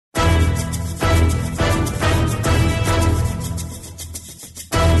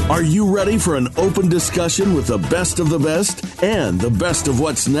Are you ready for an open discussion with the best of the best and the best of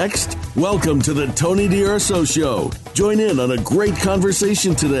what's next? Welcome to the Tony DUrso Show. Join in on a great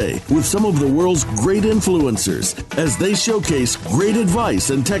conversation today with some of the world's great influencers as they showcase great advice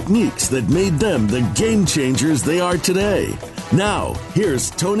and techniques that made them the game changers they are today. Now,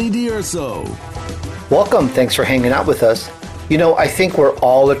 here's Tony DUrso. Welcome. Thanks for hanging out with us. You know, I think we're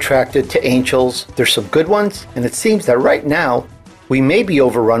all attracted to angels. There's some good ones, and it seems that right now, we may be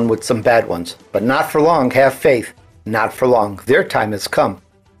overrun with some bad ones, but not for long. Have faith. Not for long. Their time has come.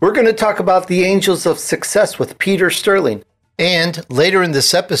 We're going to talk about the angels of success with Peter Sterling. And later in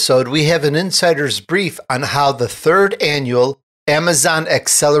this episode, we have an insider's brief on how the third annual Amazon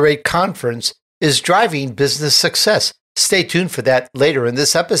Accelerate Conference is driving business success. Stay tuned for that later in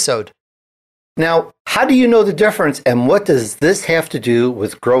this episode. Now, how do you know the difference, and what does this have to do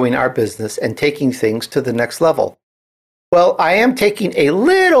with growing our business and taking things to the next level? Well, I am taking a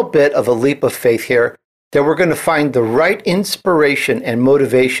little bit of a leap of faith here that we're going to find the right inspiration and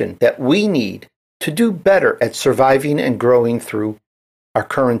motivation that we need to do better at surviving and growing through our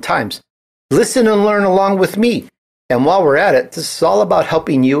current times. Listen and learn along with me. And while we're at it, this is all about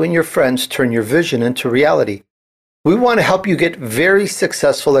helping you and your friends turn your vision into reality. We want to help you get very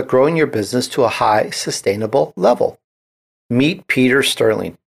successful at growing your business to a high, sustainable level. Meet Peter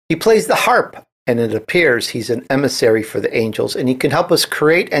Sterling. He plays the harp, and it appears he's an emissary for the angels, and he can help us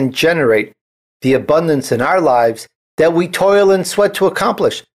create and generate the abundance in our lives that we toil and sweat to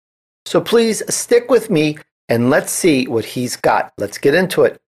accomplish. So please stick with me and let's see what he's got. Let's get into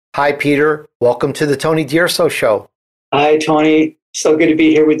it. Hi, Peter. Welcome to the Tony DUrso Show. Hi, Tony. So good to be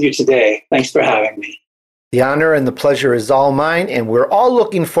here with you today. Thanks for having me. The honor and the pleasure is all mine, and we're all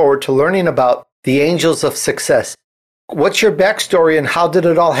looking forward to learning about the angels of success. What's your backstory and how did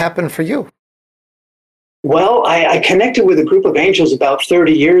it all happen for you? Well, I connected with a group of angels about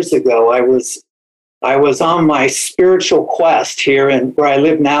 30 years ago. I was on my spiritual quest here where I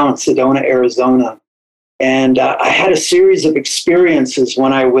live now in Sedona, Arizona. And I had a series of experiences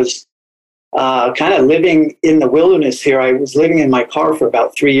when I was kind of living in the wilderness here. I was living in my car for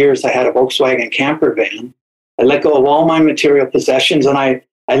about 3 years. I had a Volkswagen camper van. I let go of all my material possessions, and I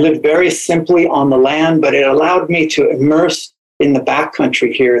lived very simply on the land, but it allowed me to immerse in the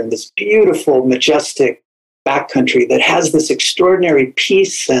backcountry here in this beautiful, majestic backcountry that has this extraordinary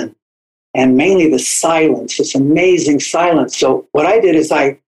peace and mainly the silence, this amazing silence. So what I did is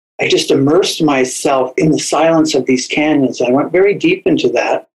I just immersed myself in the silence of these canyons. I went very deep into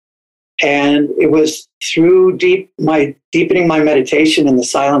that. And it was through deepening my meditation in the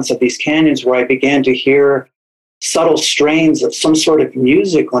silence of these canyons where I began to hear subtle strains of some sort of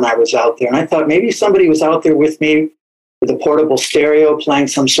music when I was out there. And I thought maybe somebody was out there with me with a portable stereo playing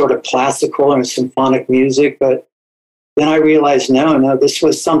some sort of classical or symphonic music. But then I realized, no, this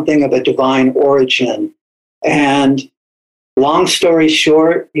was something of a divine origin. And long story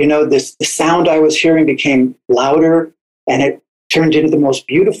short, the sound I was hearing became louder, and it turned into the most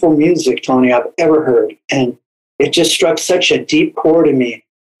beautiful music, Tony, I've ever heard. And it just struck such a deep chord in me.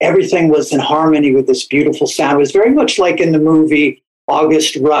 Everything was in harmony with this beautiful sound. It was very much like in the movie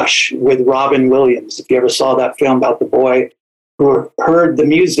August Rush with Robin Williams. If you ever saw that film about the boy who heard the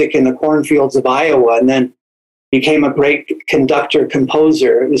music in the cornfields of Iowa and then became a great conductor,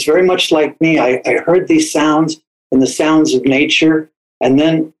 composer. It was very much like me. I heard these sounds and the sounds of nature, and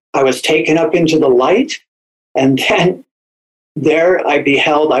then I was taken up into the light, and then there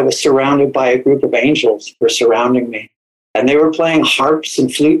I was surrounded by a group of angels who were surrounding me. And they were playing harps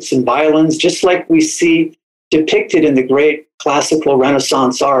and flutes and violins, just like we see depicted in the great classical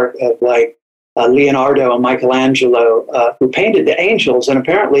Renaissance art of Leonardo and Michelangelo, who painted the angels. And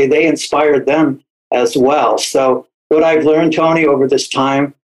apparently they inspired them as well. So what I've learned, Tony, over this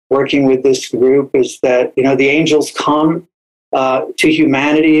time working with this group is that, the angels come to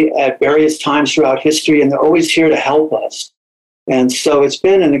humanity at various times throughout history, and they're always here to help us. And so it's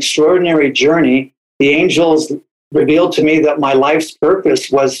been an extraordinary journey. The angels revealed to me that my life's purpose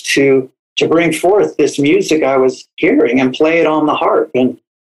was to bring forth this music I was hearing and play it on the harp. And,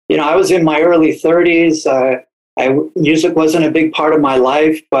 I was in my early 30s. Music wasn't a big part of my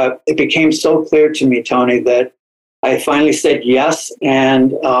life, but it became so clear to me, Tony, that I finally said yes,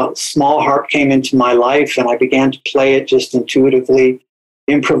 and a small harp came into my life, and I began to play it just intuitively,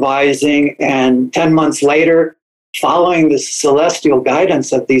 improvising. And 10 months later, following the celestial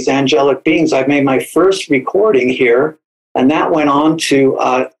guidance of these angelic beings, I made my first recording here, and that went on to,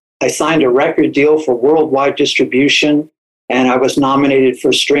 I signed a record deal for worldwide distribution, and I was nominated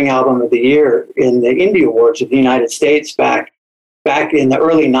for String Album of the Year in the Indie Awards of the United States back in the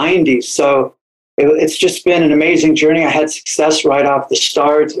early 90s. So it's just been an amazing journey. I had success right off the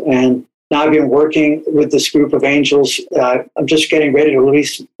start, and now I've been working with this group of angels. I'm just getting ready to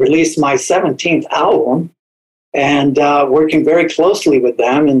release my 17th album, and working very closely with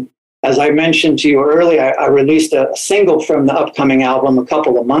them. And as I mentioned to you earlier, I released a single from the upcoming album a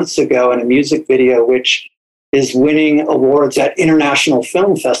couple of months ago, and a music video which is winning awards at international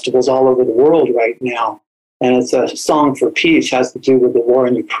film festivals all over the world right now. And it's a song for peace, has to do with the war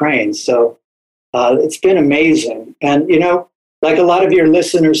in Ukraine. So it's been amazing. And, you know, like a lot of your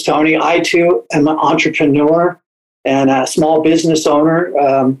listeners, Tony, I too am an entrepreneur and a small business owner.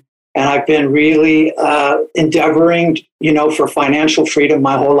 And I've been really endeavoring, you know, for financial freedom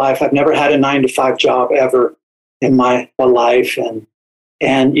my whole life. I've never had a 9-to-5 job ever in my whole life.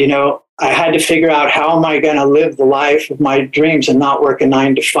 And, you know, I had to figure out how am I going to live the life of my dreams and not work a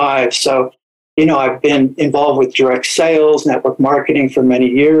 9-to-5. So, you know, I've been involved with direct sales, network marketing for many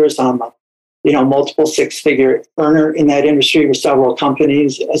years. I'm a, you know, multiple 6-figure earner in that industry with several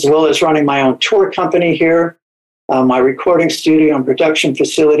companies, as well as running my own tour company here, my recording studio and production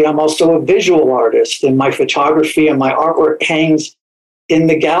facility. I'm also a visual artist, and my photography and my artwork hangs in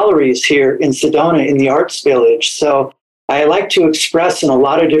the galleries here in Sedona in the Arts Village. So I like to express in a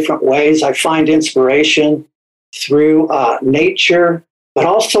lot of different ways. I find inspiration through nature, but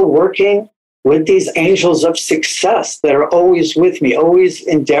also working with these angels of success that are always with me, always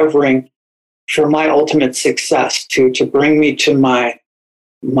endeavoring for my ultimate success, to bring me to my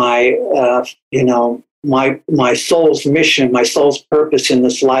soul's mission, my soul's purpose in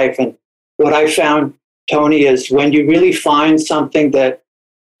this life. And what I found, Tony, is when you really find something that,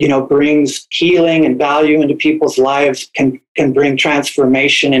 you know, brings healing and value into people's lives, can bring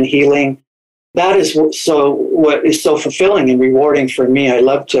transformation and healing. That is what is so fulfilling and rewarding for me. I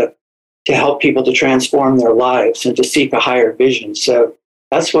love to help people to transform their lives and to seek a higher vision. So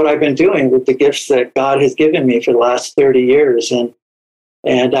that's what I've been doing with the gifts that God has given me for the last 30 years.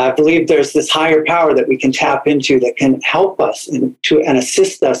 And I believe there's this higher power that we can tap into that can help us and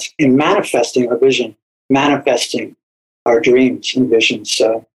assist us in manifesting our vision, manifesting our dreams and visions.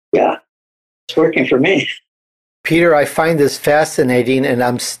 So, yeah, it's working for me. Peter, I find this fascinating, and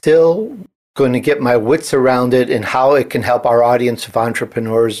I'm still going to get my wits around it and how it can help our audience of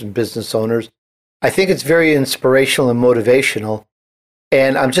entrepreneurs and business owners. I think it's very inspirational and motivational.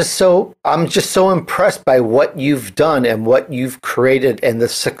 And I'm just so impressed by what you've done and what you've created and the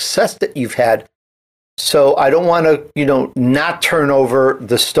success that you've had. So I don't want to, you know, not turn over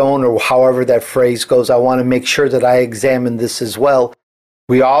the stone, or however that phrase goes. I want to make sure that I examine this as well.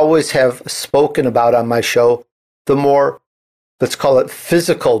 We always have spoken about on my show, the more, let's call it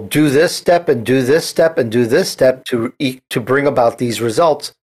physical, do this step and do this step and do this step to bring about these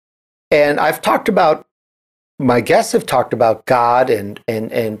results. And I've talked about, my guests have talked about God and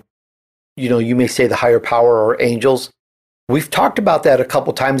you know, you may say the higher power or angels. We've talked about that a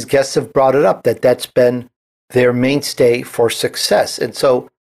couple times. Guests have brought it up, that's been their mainstay for success. And so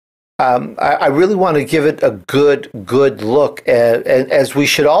I really want to give it a good look, as we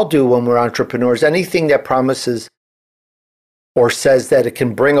should all do when we're entrepreneurs. Anything that promises or says that it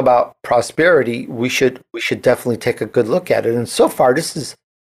can bring about prosperity, we should definitely take a good look at it. And so far,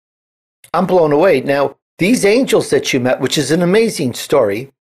 I'm blown away. Now, these angels that you met, which is an amazing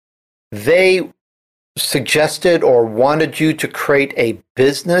story, they suggested or wanted you to create a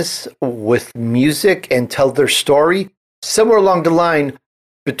business with music and tell their story. Somewhere along the line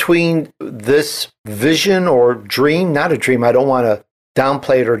between this vision or dream, not a dream, I don't want to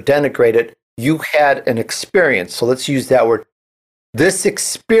downplay it or denigrate it, you had an experience. So let's use that word. This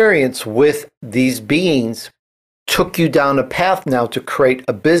experience with these beings took you down a path now to create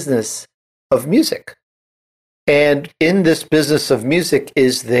a business of music. And in this business of music,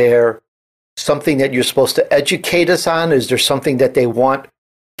 is there something that you're supposed to educate us on? Is there something that they want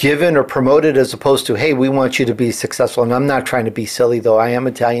given or promoted, as opposed to, hey, we want you to be successful? And I'm not trying to be silly, though. I am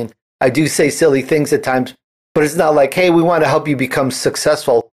Italian. I do say silly things at times, but it's not like, hey, we want to help you become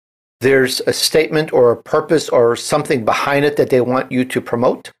successful. There's a statement or a purpose or something behind it that they want you to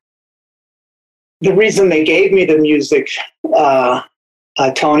promote. The reason they gave me the music,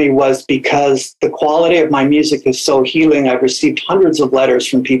 Tony, was because the quality of my music is so healing. I've received hundreds of letters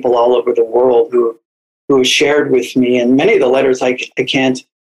from people all over the world who have shared with me. And many of the letters, I can't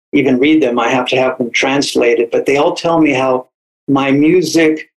even read them. I have to have them translated. But they all tell me how my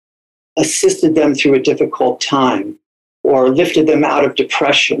music assisted them through a difficult time, or lifted them out of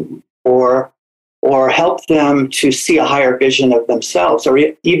depression, or helped them to see a higher vision of themselves, or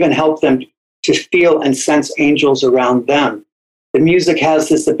even helped them to feel and sense angels around them. The music has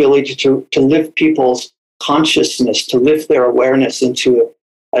this ability to lift people's consciousness, to lift their awareness into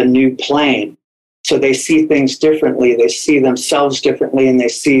a new plane. So they see things differently, they see themselves differently, and they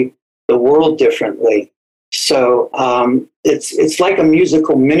see the world differently. So it's like a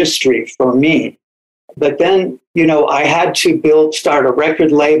musical ministry for me. But then, I had to start a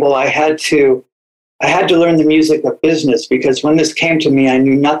record label. I had to learn the music of business, because when this came to me, I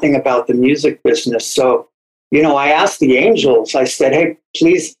knew nothing about the music business. So, I asked the angels, I said, hey,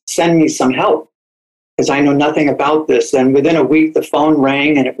 please send me some help, because I know nothing about this. And within a week, the phone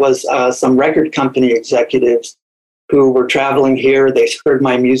rang, and it was some record company executives who were traveling here. They heard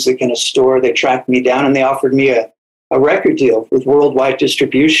my music in a store. They tracked me down, and they offered me a record deal with worldwide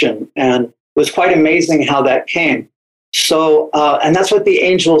distribution. And it was quite amazing how that came. So, and that's what the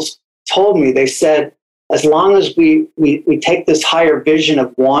angels told me. They said, as long as we take this higher vision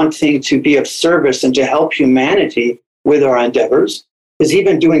of wanting to be of service and to help humanity with our endeavors, because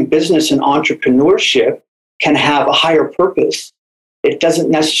even doing business and entrepreneurship can have a higher purpose. It doesn't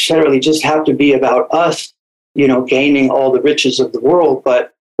necessarily just have to be about us, gaining all the riches of the world.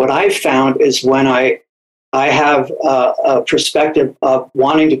 But what I've found is when I have a perspective of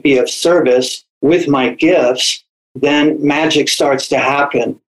wanting to be of service with my gifts, then magic starts to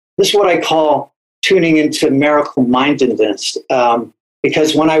happen. This is what I call tuning into miracle mindedness.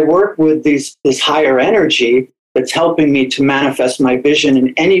 Because when I work with this higher energy that's helping me to manifest my vision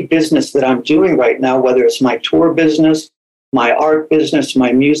in any business that I'm doing right now, whether it's my tour business, my art business,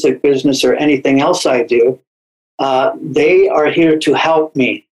 my music business, or anything else I do, they are here to help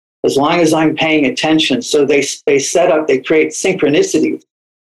me as long as I'm paying attention. So they create synchronicity.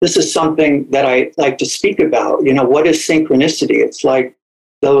 This is something that I like to speak about. What is synchronicity? It's like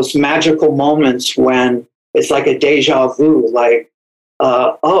those magical moments when it's like a deja vu, like,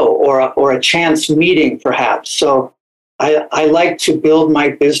 or a chance meeting, perhaps. So I like to build my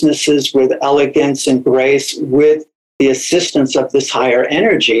businesses with elegance and grace with the assistance of this higher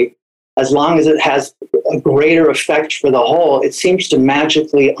energy. As long as it has a greater effect for the whole, it seems to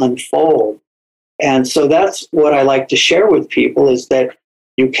magically unfold. And so that's what I like to share with people, is that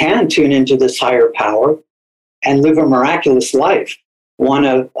you can tune into this higher power and live a miraculous life, one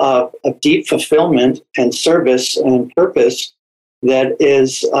of deep fulfillment and service and purpose that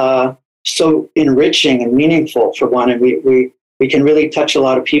is so enriching and meaningful for one. And we can really touch a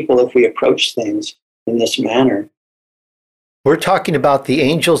lot of people if we approach things in this manner. We're talking about the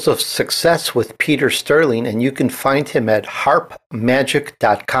Angels of Success with Peter Sterling, and you can find him at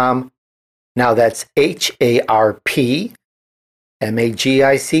harpmagic.com. Now that's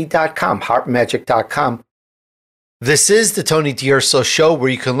HARPMAGIC.com, harpmagic.com. This is the Tony DUrso Show, where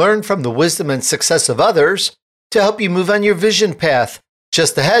you can learn from the wisdom and success of others to help you move on your vision path.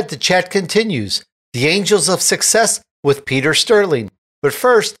 Just ahead, the chat continues. The Angels of Success with Peter Sterling. But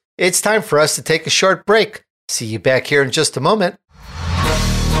first, it's time for us to take a short break. See you back here in just a moment.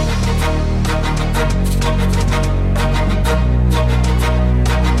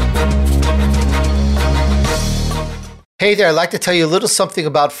 Hey there, I'd like to tell you a little something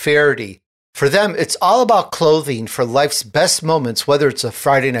about Faraday. For them, it's all about clothing for life's best moments, whether it's a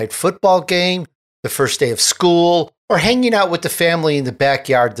Friday night football game, the first day of school, or hanging out with the family in the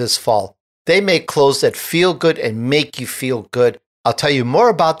backyard this fall. They make clothes that feel good and make you feel good. I'll tell you more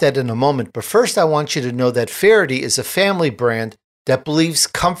about that in a moment, but first I want you to know that Faraday is a family brand that believes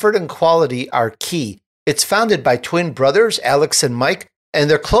comfort and quality are key. It's founded by twin brothers, Alex and Mike,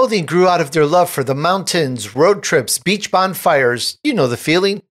 and their clothing grew out of their love for the mountains, road trips, beach bonfires. You know the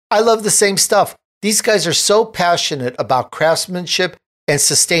feeling. I love the same stuff. These guys are so passionate about craftsmanship and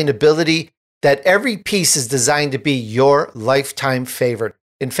sustainability that every piece is designed to be your lifetime favorite.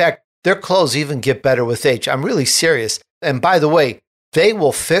 In fact, their clothes even get better with age. I'm really serious. And by the way, they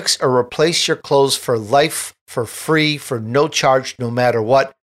will fix or replace your clothes for life, for free, for no charge, no matter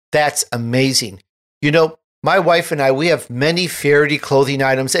what. That's amazing. My wife and I, we have many Faraday clothing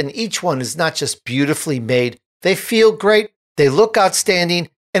items, and each one is not just beautifully made. They feel great, they look outstanding,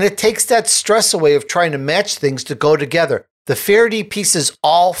 and it takes that stress away of trying to match things to go together. The Faraday pieces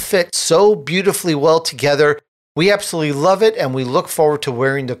all fit so beautifully well together. We absolutely love it, and we look forward to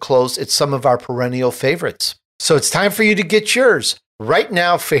wearing the clothes. It's some of our perennial favorites. So it's time for you to get yours. Right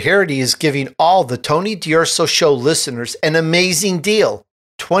now, Faraday is giving all the Tony DUrso Show listeners an amazing deal.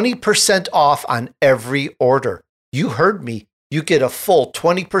 20% off on every order. You heard me. You get a full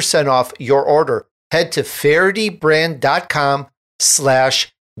 20% off your order. Head to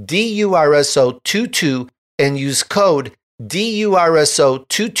FaradayBrand.com/DURSO22 and use code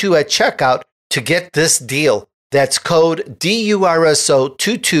DURSO22 at checkout to get this deal. That's code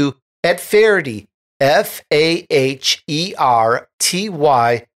DURSO22 at Faraday, FAHERTY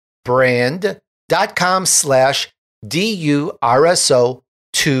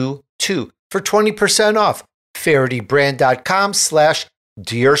brand.com/DURSO22. for 20% off.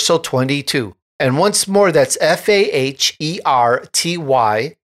 FarityBrand.com/DUrso22. And once more, that's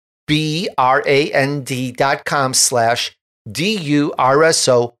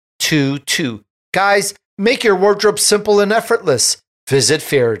FAHERTYBRAND.com/DURSO22. Guys, make your wardrobe simple and effortless. Visit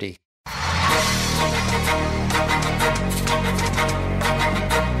Farity.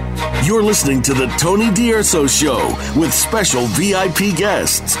 You're listening to the Tony DUrso Show with special VIP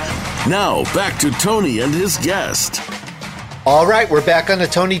guests. Now, back to Tony and his guest. All right, we're back on the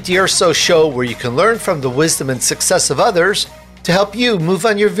Tony DUrso Show, where you can learn from the wisdom and success of others to help you move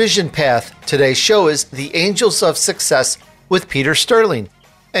on your vision path. Today's show is The Angels of Success with Peter Sterling.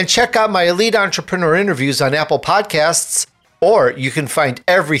 And check out my Elite Entrepreneur interviews on Apple Podcasts, or you can find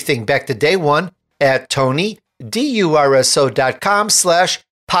everything back to day one at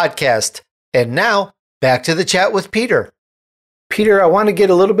TonyDUrso.com/podcast. And now, back to the chat with Peter. Peter, I want to get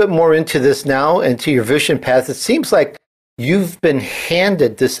a little bit more into this now, into your vision path. It seems like you've been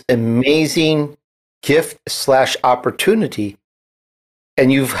handed this amazing gift/opportunity,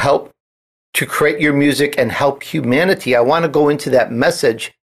 and you've helped to create your music and help humanity. I want to go into that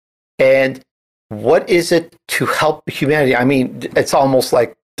message. And what is it to help humanity? I mean, it's almost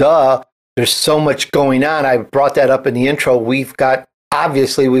like, duh, there's so much going on. I brought that up in the intro. We've got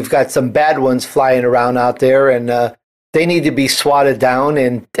some bad ones flying around out there, and they need to be swatted down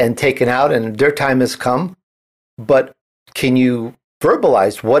and taken out, and their time has come. But can you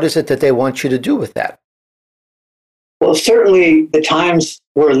verbalize what is it that they want you to do with that? Well, certainly the times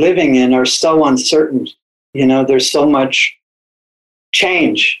we're living in are so uncertain. You know, there's so much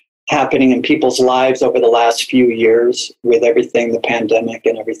change happening in people's lives over the last few years with everything, the pandemic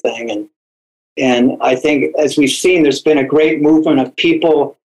and everything. And I think, as we've seen, there's been a great movement of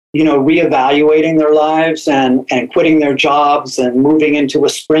people, you know, reevaluating their lives and quitting their jobs and moving into a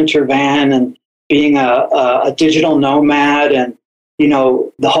Sprinter van and being a digital nomad, and, you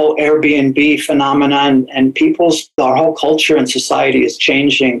know, the whole Airbnb phenomenon, and our whole culture and society is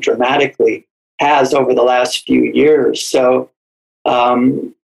changing dramatically, has over the last few years. So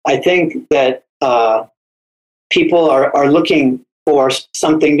I think that people are looking for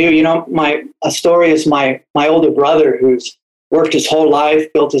something new. You know, a story is my older brother, who's worked his whole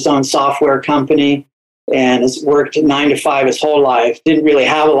life, built his own software company, and has worked 9 to 5 his whole life. Didn't really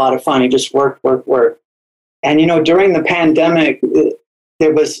have a lot of fun. He just worked. And, you know, during the pandemic,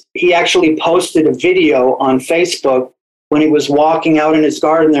 he actually posted a video on Facebook when he was walking out in his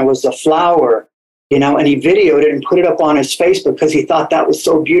garden. There was a flower, you know, and he videoed it and put it up on his Facebook because he thought that was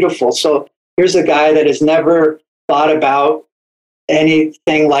so beautiful. So here's a guy that has never thought about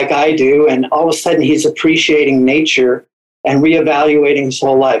anything like I do, and all of a sudden he's appreciating nature and reevaluating his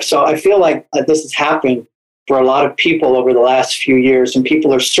whole life. So I feel like this has happened for a lot of people over the last few years, and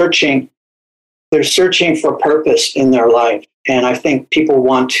people are searching for purpose in their life. And I think people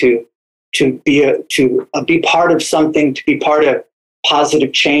want to be part of something, to be part of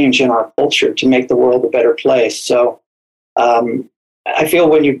positive change in our culture, to make the world a better place. So I feel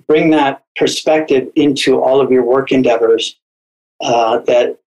when you bring that perspective into all of your work endeavors,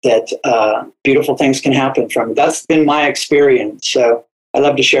 that beautiful things can happen from it. That's been my experience. So I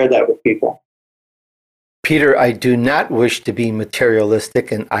love to share that with people. Peter, I do not wish to be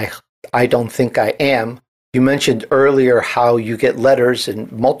materialistic, and I don't think I am. You mentioned earlier how you get letters in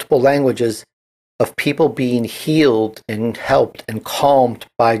multiple languages of people being healed and helped and calmed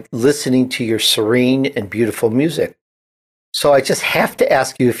by listening to your serene and beautiful music. So I just have to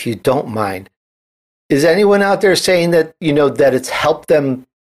ask you, if you don't mind, is anyone out there saying that, you know, that it's helped them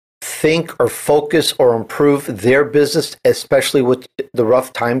think or focus or improve their business, especially with the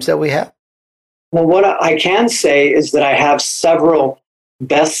rough times that we have? Well, what I can say is that I have several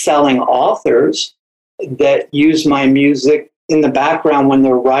best-selling authors that use my music in the background when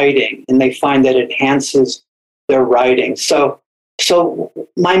they're writing, and they find that it enhances their writing. So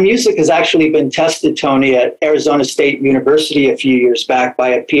my music has actually been tested, Tony, at Arizona State University a few years back by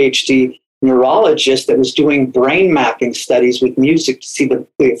a PhD neurologist that was doing brain mapping studies with music to see the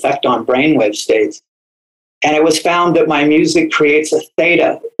effect on brainwave states. And it was found that my music creates a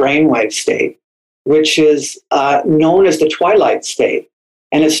theta brainwave state, which is known as the twilight state.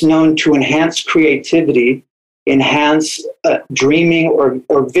 And it's known to enhance creativity, enhance dreaming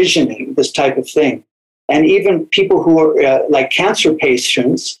or visioning, this type of thing. And even people who are like cancer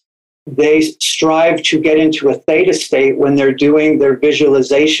patients, they strive to get into a theta state when they're doing their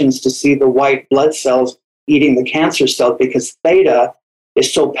visualizations to see the white blood cells eating the cancer cells, because theta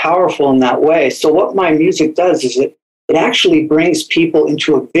is so powerful in that way. So what my music does is it actually brings people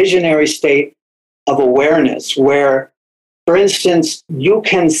into a visionary state of awareness where, for instance, you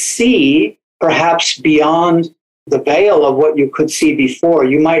can see perhaps beyond the veil of what you could see before.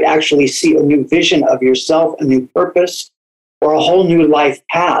 You might actually see a new vision of yourself, a new purpose, or a whole new life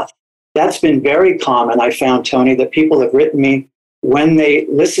path. That's been very common. I found, Tony, that people have written me when they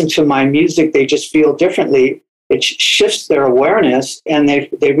listen to my music, they just feel differently. It shifts their awareness, and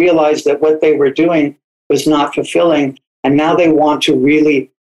they realize that what they were doing was not fulfilling, and now they want to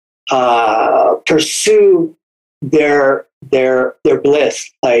really pursue their bliss,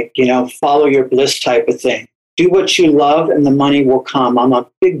 like, follow your bliss type of thing. Do what you love, and the money will come. I'm a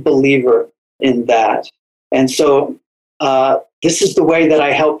big believer in that, and so this is the way that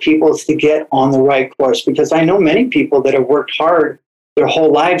I help people, is to get on the right course, because I know many people that have worked hard their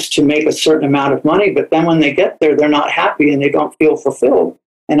whole lives to make a certain amount of money, but then when they get there, they're not happy and they don't feel fulfilled.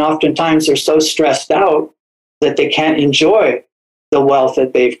 And oftentimes they're so stressed out that they can't enjoy the wealth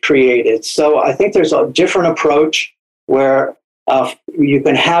that they've created. So I think there's a different approach where you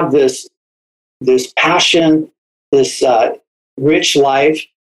can have this passion, this rich life,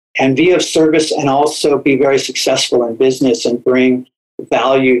 and be of service, and also be very successful in business and bring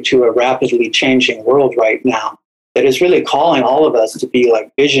value to a rapidly changing world right now that is really calling all of us to be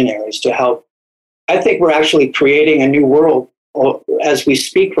like visionaries to help. I think we're actually creating a new world as we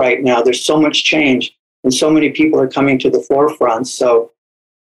speak right now. There's so much change, and so many people are coming to the forefront. So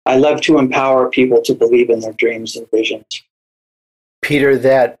I love to empower people to believe in their dreams and visions. Peter,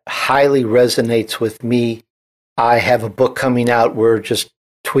 that highly resonates with me. I have a book coming out. We're just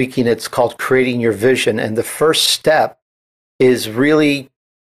tweaking. It's called Creating Your Vision. And the first step is really,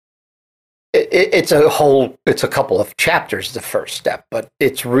 it's a couple of chapters, the first step, but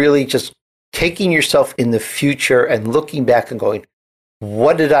it's really just taking yourself in the future and looking back and going,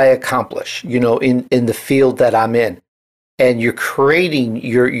 what did I accomplish, in the field that I'm in? And you're creating,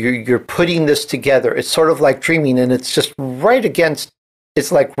 you're putting this together. It's sort of like dreaming, and it's just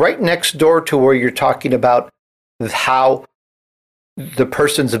it's like right next door to where you're talking about how the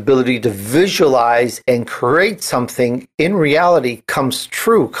person's ability to visualize and create something in reality comes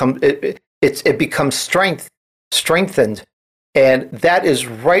true. It becomes strengthened. And that is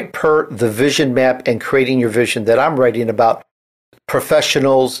right per the vision map and creating your vision that I'm writing about.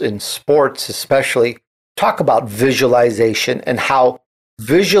 Professionals in sports especially talk about visualization and how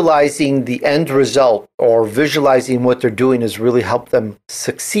visualizing the end result or visualizing what they're doing has really helped them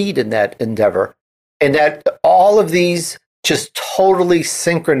succeed in that endeavor. And that all of these just totally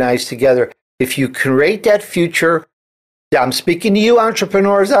synchronize together. If you create that future, I'm speaking to you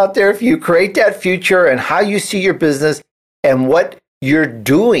entrepreneurs out there, if you create that future and how you see your business and what you're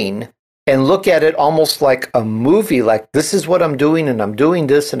doing and look at it almost like a movie, like this is what I'm doing and I'm doing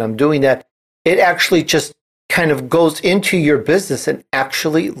this and I'm doing that, it actually just kind of goes into your business and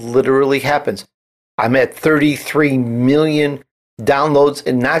actually literally happens. I'm at 33 million downloads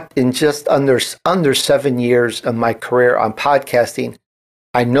in just under 7 years of my career on podcasting.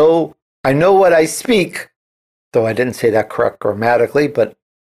 I know what I speak, though I didn't say that correct grammatically, but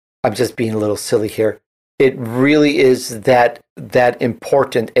I'm just being a little silly here. It really is that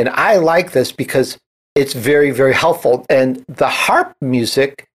important. And I like this because it's very, very helpful. And the harp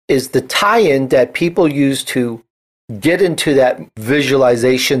music is the tie-in that people use to get into that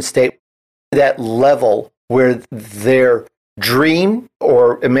visualization state, that level where their dream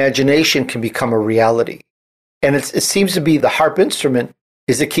or imagination can become a reality. And it seems to be the harp instrument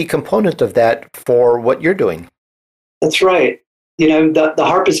is a key component of that for what you're doing. That's right. The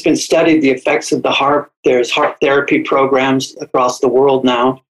harp has been studied, the effects of the harp. There's harp therapy programs across the world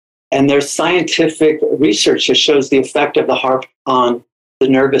now. And there's scientific research that shows the effect of the harp on the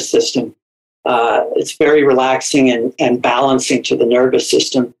nervous system. It's very relaxing and balancing to the nervous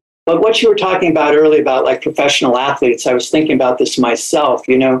system. But what you were talking about earlier about like professional athletes, I was thinking about this myself,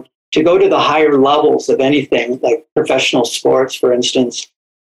 to go to the higher levels of anything like professional sports, for instance,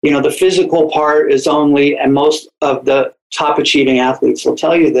 the physical part is only, and most of the top achieving athletes will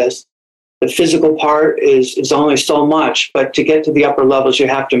tell you this, the physical part is only so much, but to get to the upper levels, you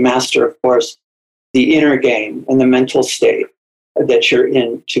have to master, of course, the inner game and the mental state that you're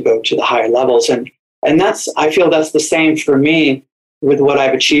in to go to the higher levels. And I feel that's the same for me with what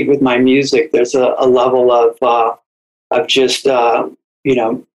I've achieved with my music. There's a level of just,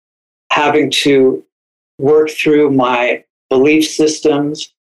 having to work through my belief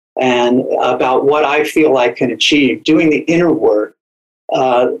systems and about what I feel I can achieve, doing the inner work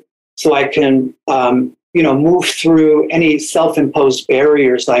so I can, move through any self-imposed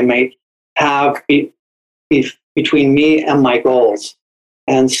barriers I may have between me and my goals.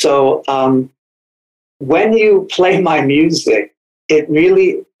 And so when you play my music, it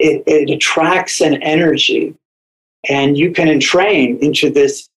really, it attracts an energy, and you can entrain into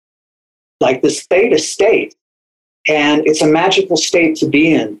this like this theta state. And it's a magical state to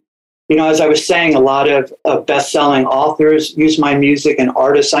be in. You know, as I was saying, a lot of best-selling authors use my music, and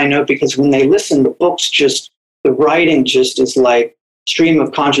artists I know, because when they listen, the writing just is like stream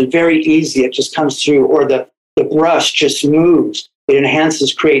of consciousness, very easy. It just comes through, or the brush just moves. It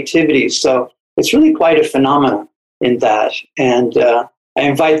enhances creativity. So it's really quite a phenomenon in that. And I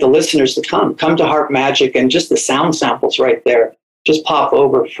invite the listeners to come to Harp Magic, and just the sound samples right there. Just pop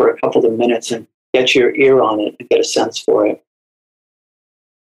over for a couple of minutes and get your ear on it and get a sense for it.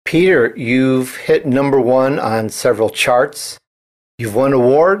 Peter, you've hit number one on several charts. You've won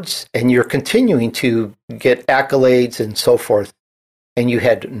awards, and you're continuing to get accolades and so forth. And you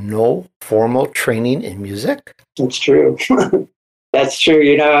had no formal training in music? That's true. That's true.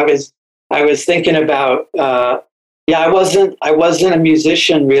 You know, I was thinking about, I wasn't a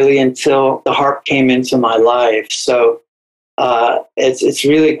musician really until the harp came into my life. So it's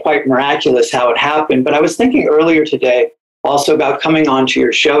really quite miraculous how it happened. But I was thinking earlier today also about coming onto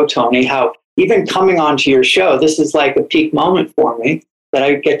your show, Tony, how even coming onto your show, this is like a peak moment for me that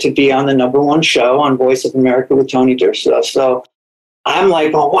I get to be on the number one show on Voice of America with Tony DUrso. So I'm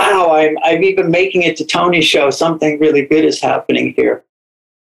like, oh, wow, I'm even making it to Tony's show. Something really good is happening here.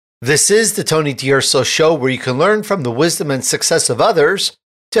 This is the Tony DUrso Show, where you can learn from the wisdom and success of others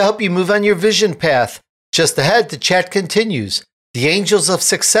to help you move on your vision path. Just ahead, the chat continues. The Angels of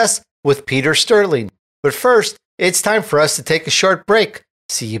Success with Peter Sterling. But first, it's time for us to take a short break.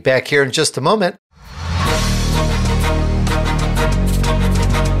 See you back here in just a moment.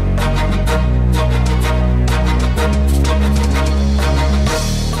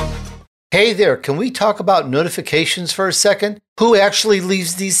 Hey there, can we talk about notifications for a second? Who actually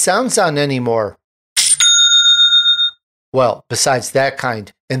leaves these sounds on anymore? Well, besides that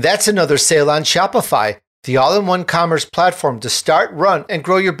kind. And that's another sale on Shopify, the all-in-one commerce platform to start, run, and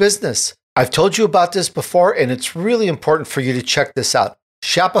grow your business. I've told you about this before, and it's really important for you to check this out.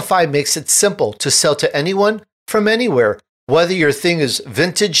 Shopify makes it simple to sell to anyone from anywhere, whether your thing is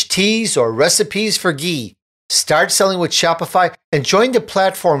vintage teas or recipes for ghee. Start selling with Shopify and join the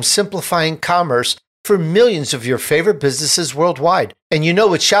platform simplifying commerce for millions of your favorite businesses worldwide. And you know,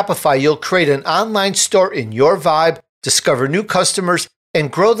 with Shopify, you'll create an online store in your vibe, discover new customers,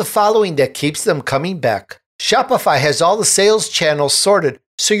 and grow the following that keeps them coming back. Shopify has all the sales channels sorted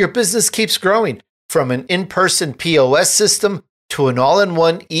so your business keeps growing, from an in-person POS system to an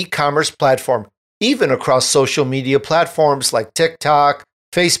all-in-one e-commerce platform, even across social media platforms like TikTok,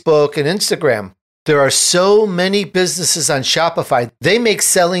 Facebook, and Instagram. There are so many businesses on Shopify. They make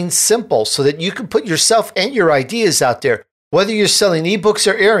selling simple so that you can put yourself and your ideas out there. Whether you're selling ebooks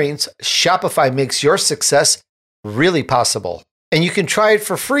or earrings, Shopify makes your success really possible. And you can try it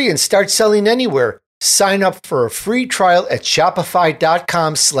for free and start selling anywhere. Sign up for a free trial at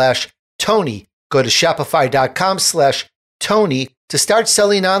shopify.com/Tony. Go to shopify.com/Tony to start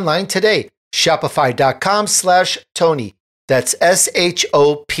selling online today. Shopify.com/Tony. That's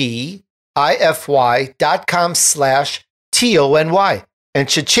shopify.com/Tony. And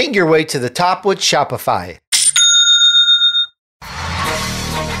cha-ching your way to the top with Shopify.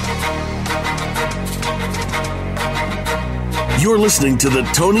 You're listening to the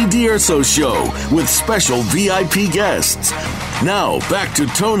Tony DUrso Show with special VIP guests. Now, back to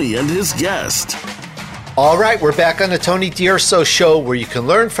Tony and his guest. All right, we're back on the Tony DUrso Show, where you can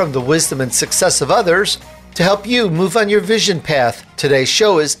learn from the wisdom and success of others to help you move on your vision path. Today's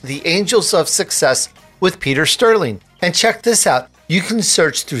show is The Angels of Success with Peter Sterling. And check this out. You can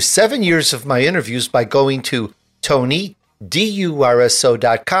search through 7 years of my interviews by going to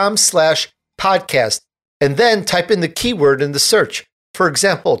TonyDUrso.com/podcast. And then type in the keyword in the search. For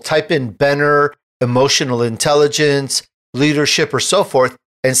example, type in Benner, emotional intelligence, leadership, or so forth,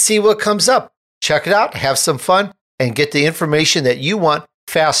 and see what comes up. Check it out, have some fun, and get the information that you want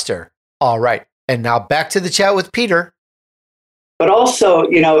faster. All right, and now back to the chat with Peter. But also,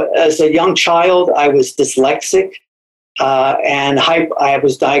 you know, as a young child, I was dyslexic, and I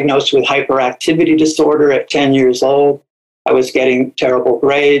was diagnosed with hyperactivity disorder at 10 years old. I was getting terrible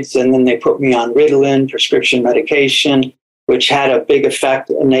grades, and then they put me on Ritalin, prescription medication, which had a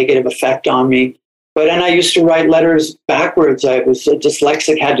negative effect on me. And I used to write letters backwards. I was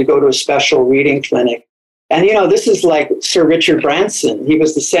dyslexic, had to go to a special reading clinic. And, you know, this is like Sir Richard Branson. He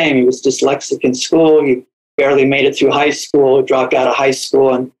was the same. He was dyslexic in school. He barely made it through high school, dropped out of high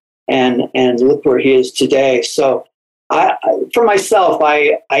school, and look where he is today. So for myself,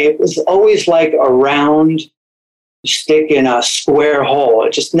 I was always like a round stick in a square hole.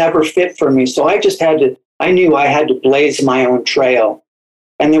 It just never fit for me. So I knew I had to blaze my own trail.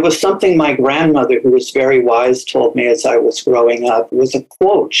 And there was something my grandmother, who was very wise, told me as I was growing up. It was a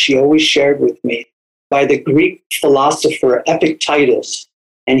quote she always shared with me by the Greek philosopher Epictetus.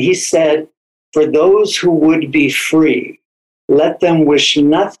 And he said, "For those who would be free, let them wish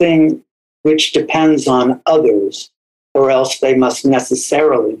nothing which depends on others, or else they must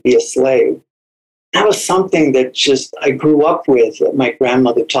necessarily be a slave." That was something that just I grew up with, that my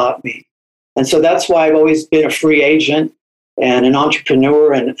grandmother taught me. And so that's why I've always been a free agent and an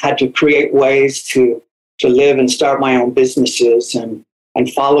entrepreneur, and had to create ways to live and start my own businesses and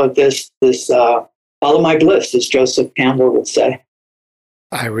follow follow my bliss, as Joseph Campbell would say.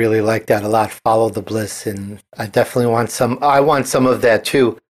 I really like that a lot. Follow the bliss. And I definitely want some. I want some of that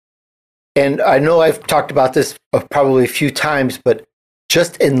too. And I know I've talked about this probably a few times, but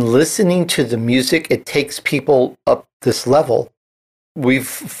just in listening to the music, it takes people up this level. We've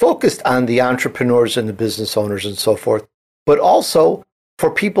focused on the entrepreneurs and the business owners and so forth, but also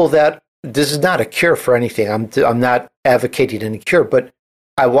for people that this is not a cure for anything. I'm not advocating any cure, but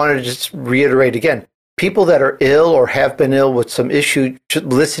I wanted to just reiterate again, people that are ill or have been ill with some issue,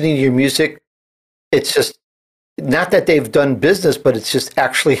 listening to your music, it's just not that they've done business, but it's just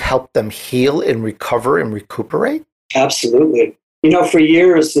actually helped them heal and recover and recuperate. Absolutely. For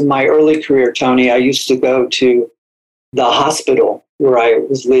years in my early career, Tony, I used to go to the hospital where I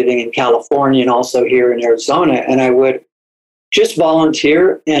was living in California and also here in Arizona, and I would just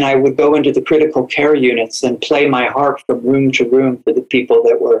volunteer, and I would go into the critical care units and play my harp from room to room for the people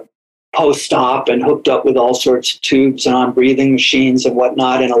that were post-op and hooked up with all sorts of tubes and on breathing machines and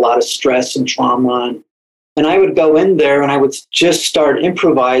whatnot, and a lot of stress and trauma. And I would go in there and I would just start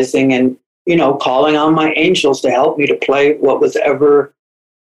improvising and, calling on my angels to help me to play what was ever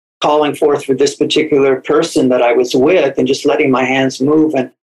calling forth for this particular person that I was with, and just letting my hands move.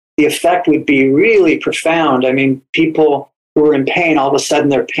 And the effect would be really profound. I mean, people who were in pain, all of a sudden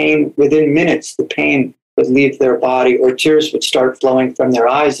their pain, within minutes, the pain would leave their body, or tears would start flowing from their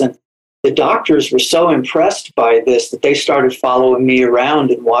eyes. And the doctors were so impressed by this that they started following me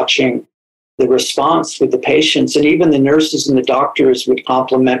around and watching the response with the patients. And even the nurses and the doctors would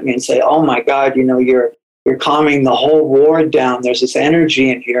compliment me and say, "Oh my God, you're calming the whole ward down. There's this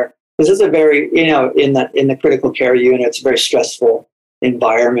energy in here." This is a very, in the critical care unit, it's a very stressful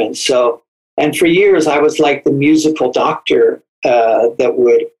environment. So, and for years I was like the musical doctor that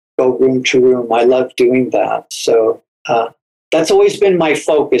would go room to room. I love doing that. So that's always been my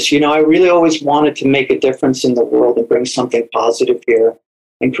focus. I really always wanted to make a difference in the world and bring something positive here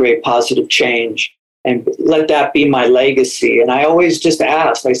and create positive change and let that be my legacy. And I always just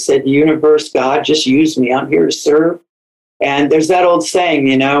asked, I said, "Universe, God, just use me. I'm here to serve." And there's that old saying,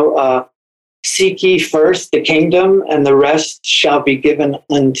 seek ye first the kingdom, and the rest shall be given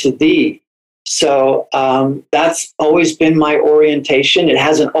unto thee. So that's always been my orientation. It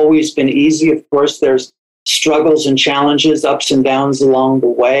hasn't always been easy. Of course, there's struggles and challenges, ups and downs along the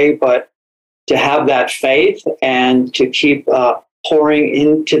way, but to have that faith and to keep pouring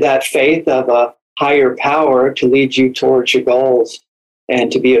into that faith of a higher power to lead you towards your goals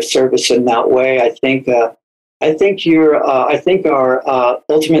and to be of service in that way, I think our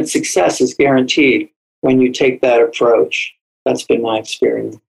ultimate success is guaranteed when you take that approach. That's been my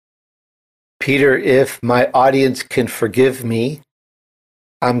experience. Peter, if my audience can forgive me,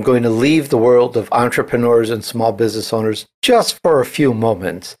 I'm going to leave the world of entrepreneurs and small business owners just for a few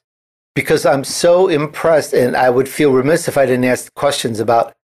moments, because I'm so impressed, and I would feel remiss if I didn't ask questions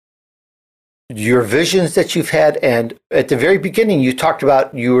about your visions that you've had. And at the very beginning, you talked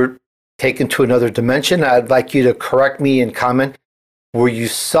about you were taken to another dimension. I'd like you to correct me and comment where you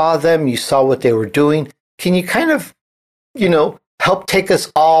saw them, you saw what they were doing. Can you kind of, help take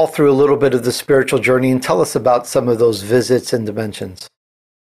us all through a little bit of the spiritual journey and tell us about some of those visits and dimensions?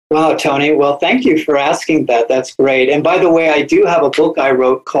 Wow, Tony. Well, thank you for asking that. That's great. And by the way, I do have a book I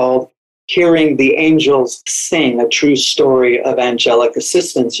wrote called Hearing the Angels Sing, a true story of angelic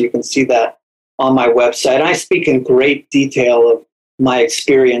assistance. You can see that on my website. I speak in great detail of my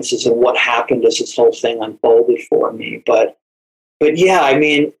experiences and what happened as this whole thing unfolded for me. But yeah, I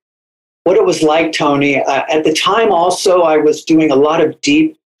mean, what it was like, Tony, at the time also, I was doing a lot of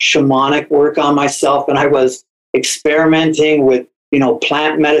deep shamanic work on myself, and I was experimenting with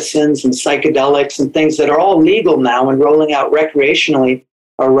plant medicines and psychedelics and things that are all legal now and rolling out recreationally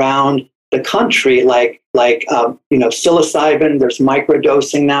around the country, like psilocybin. There's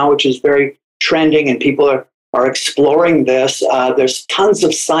microdosing now, which is very trending, and people are exploring this. There's tons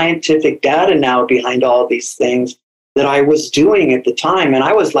of scientific data now behind all these things that I was doing at the time, and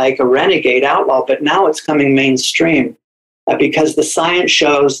I was like a renegade outlaw. But now it's coming mainstream because the science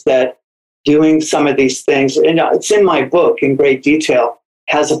shows that doing some of these things, and it's in my book in great detail,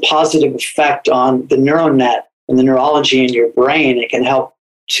 has a positive effect on the neural net and the neurology in your brain. It can help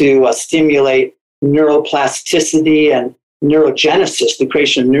to stimulate neuroplasticity and neurogenesis, the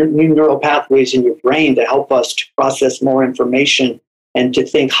creation of new neural pathways in your brain to help us to process more information and to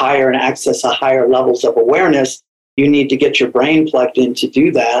think higher and access a higher levels of awareness. You need to get your brain plugged in to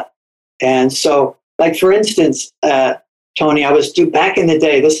do that. And so, like, for instance, Tony, back in the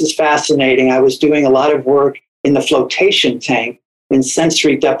day, this is fascinating. I was doing a lot of work in the flotation tank in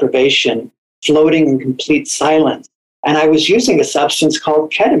sensory deprivation, floating in complete silence. And I was using a substance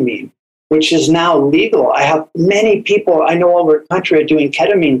called ketamine, which is now legal. I have many people I know all over the country are doing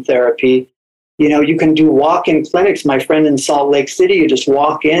ketamine therapy. You know, you can do walk-in clinics. My friend in Salt Lake City, you just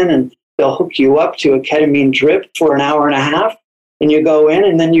walk in and they'll hook you up to a ketamine drip for an hour and a half. And you go in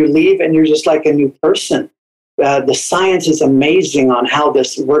and then you leave and you're just like a new person. The science is amazing on how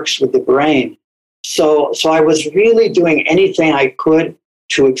this works with the brain. So I was really doing anything I could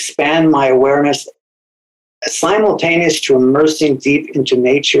to expand my awareness, simultaneous to immersing deep into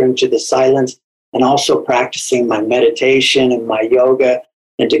nature, into the silence, and also practicing my meditation and my yoga,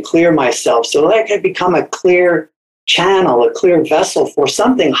 and to clear myself so that I could become a clear channel, a clear vessel for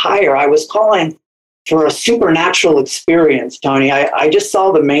something higher. I was calling for a supernatural experience, Tony. I just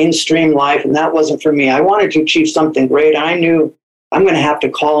saw the mainstream life, and that wasn't for me. I wanted to achieve something great. I knew I'm going to have to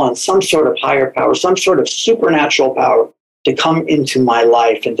call on some sort of higher power, some sort of supernatural power to come into my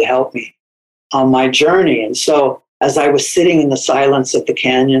life and to help me on my journey. And so as I was sitting in the silence of the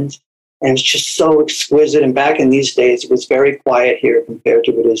canyons, and it's just so exquisite, and back in these days, it was very quiet here compared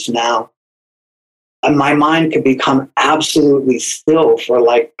to what it is now. And my mind could become absolutely still for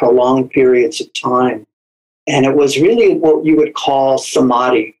like prolonged periods of time. And it was really what you would call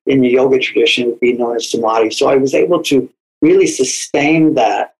samadhi. In the yoga tradition, it would be known as samadhi. So I was able to really sustain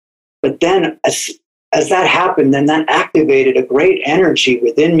that. But then as that happened, then that activated a great energy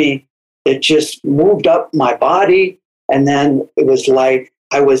within me that just moved up my body. And then it was like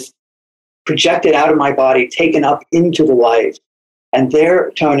I was projected out of my body, taken up into the light. And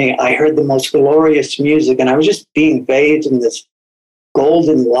there, Tony, I heard the most glorious music, and I was just being bathed in this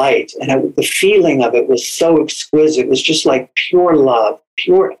golden light. And the feeling of it was so exquisite. It was just like pure love,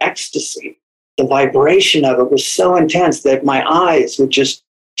 pure ecstasy. The vibration of it was so intense that my eyes would just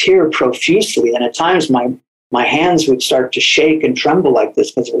tear profusely. And at times my hands would start to shake and tremble like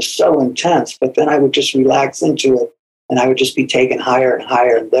this because it was so intense. But then I would just relax into it, and I would just be taken higher and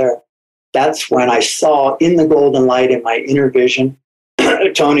higher. And that's when I saw in the golden light in my inner vision,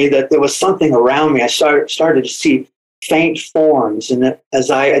 Tony, that there was something around me. I started to see faint forms. And as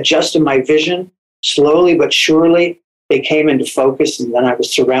I adjusted my vision, slowly but surely, they came into focus. And then I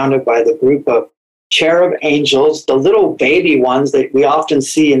was surrounded by the group of cherub angels, the little baby ones that we often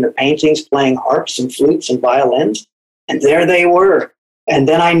see in the paintings playing harps and flutes and violins. And there they were. And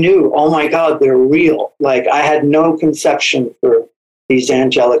then I knew, oh my God, they're real. Like I had no conception for these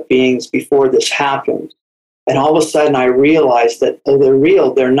angelic beings before this happened. And all of a sudden I realized that, oh, they're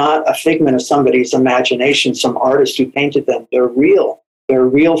real. They're not a figment of somebody's imagination, some artist who painted them. They're real. They're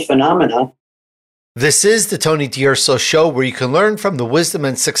real phenomena. This is the Tony DUrso Show, where you can learn from the wisdom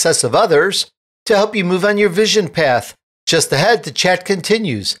and success of others to help you move on your vision path. Just ahead, the chat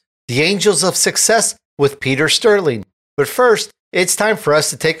continues. The Angels of Success with Peter Sterling. But first, it's time for us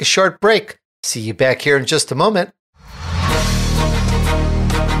to take a short break. See you back here in just a moment.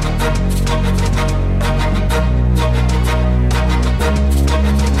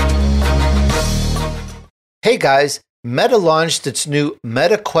 Hey guys, Meta launched its new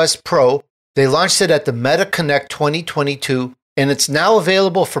Meta Quest Pro. They launched it at the Meta Connect 2022, and it's now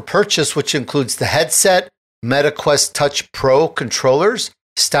available for purchase, which includes the headset, Meta Quest Touch Pro controllers,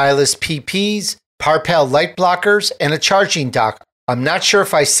 stylus PPs, Parpal light blockers, and a charging dock. I'm not sure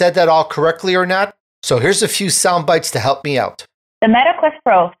if I said that all correctly or not, so here's a few sound bites to help me out. The Meta Quest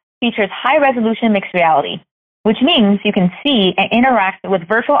Pro features high-resolution mixed reality, which means you can see and interact with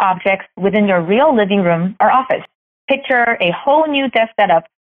virtual objects within your real living room or office. Picture a whole new desk setup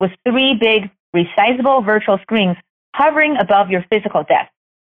with 3 big, resizable virtual screens hovering above your physical desk,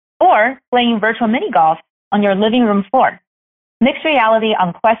 or playing virtual mini golf on your living room floor. Mixed reality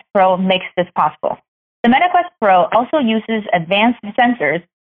on Quest Pro makes this possible. The Meta Quest Pro also uses advanced sensors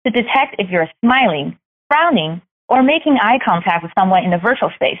to detect if you're smiling, frowning, or making eye contact with someone in the virtual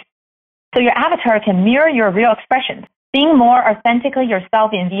space. So your avatar can mirror your real expressions. Being more authentically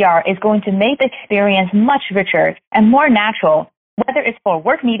yourself in VR is going to make the experience much richer and more natural, whether it's for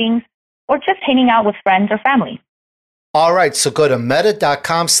work meetings or just hanging out with friends or family. All right, so go to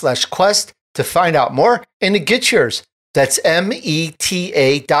meta.com/quest to find out more and to get yours. That's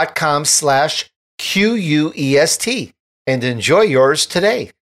meta.com/QUEST. and enjoy yours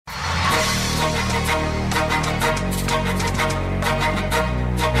today.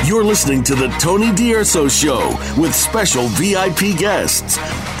 You're listening to the Tony DUrso Show with special VIP guests.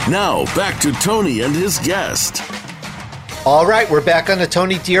 Now, back to Tony and his guest. All right, we're back on the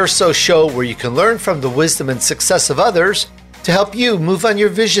Tony DUrso Show, where you can learn from the wisdom and success of others to help you move on your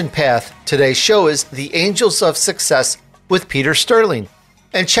vision path. Today's show is The Angels of Success with Peter Sterling.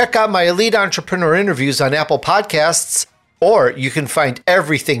 And check out my Elite Entrepreneur interviews on Apple Podcasts, or you can find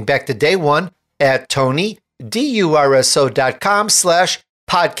everything back to day one at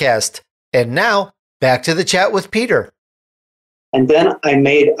TonyDUrso.com/podcast. And now, back to the chat with Peter. And then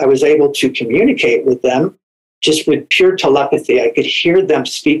I was able to communicate with them just with pure telepathy. I could hear them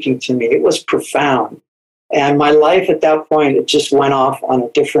speaking to me. It was profound. And my life at that point, it just went off on a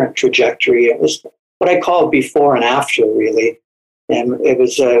different trajectory. It was what I call before and after, really. And it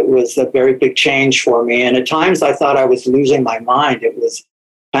was a very big change for me. And at times I thought I was losing my mind. It was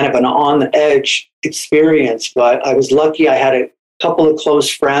kind of an on-the-edge experience, but I was lucky I had a couple of close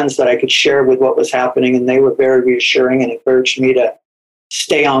friends that I could share with what was happening, and they were very reassuring and encouraged me to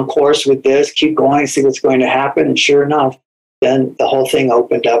stay on course with this, keep going, see what's going to happen. And sure enough, then the whole thing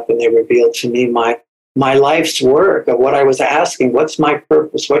opened up and they revealed to me my life's work of what I was asking. What's my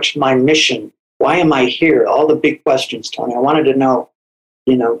purpose? What's my mission? Why am I here? All the big questions, Tony. I wanted to know,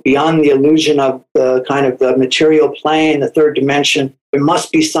 beyond the illusion of the kind of the material plane, the third dimension, there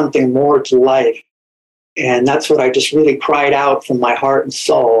must be something more to life. And that's what I just really cried out from my heart and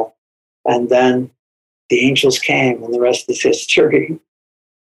soul. And then the angels came and the rest is history.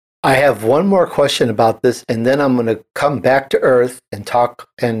 I have one more question about this, and then I'm going to come back to Earth and talk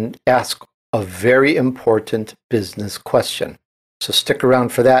and ask a very important business question. So stick around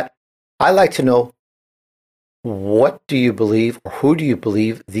for that. I'd like to know, what do you believe, or who do you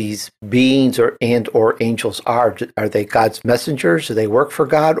believe these beings or angels are? Are they God's messengers? Do they work for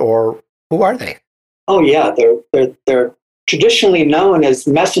God, or who are they? Oh yeah, they're traditionally known as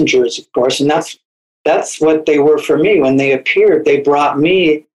messengers, of course, and that's what they were for me. When they appeared, they brought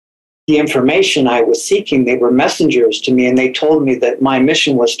me the information I was seeking. They were messengers to me, and they told me that my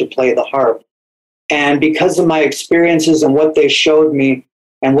mission was to play the harp. And because of my experiences and what they showed me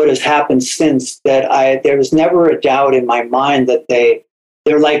and what has happened since, that there was never a doubt in my mind that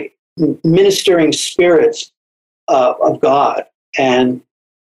they're like ministering spirits of God. And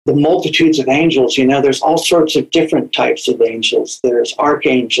the multitudes of angels, there's all sorts of different types of angels. There's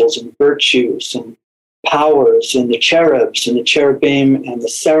archangels and virtues and powers and the cherubs and the cherubim and the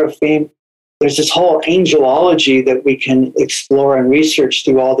seraphim. There's this whole angelology that we can explore and research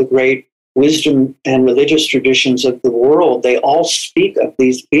through all the great wisdom and religious traditions of the world. They all speak of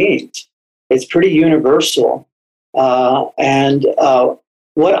these beings. It's pretty universal. And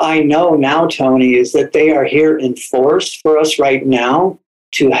what I know now, Tony, is that they are here in force for us right now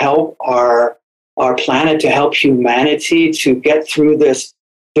to help our planet, to help humanity, to get through this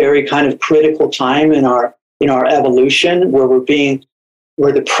very kind of critical time in our evolution, where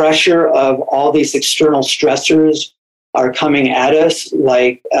where the pressure of all these external stressors are coming at us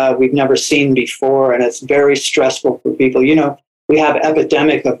like we've never seen before, and it's very stressful for people. We have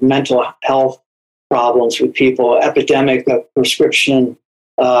epidemic of mental health problems with people, epidemic of prescription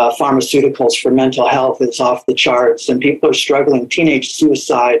pharmaceuticals for mental health is off the charts, and people are struggling. Teenage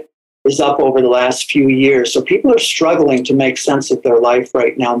suicide is up over the last few years. So people are struggling to make sense of their life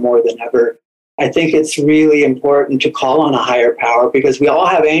right now more than ever. I think it's really important to call on a higher power, because we all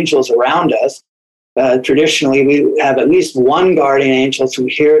have angels around us. Traditionally, we have at least one guardian angel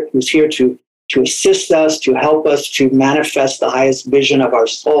who's here to assist us, to help us to manifest the highest vision of our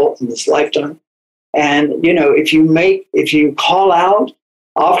soul in this lifetime. And, if you call out,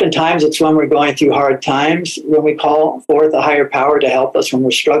 oftentimes it's when we're going through hard times, when we call forth a higher power to help us when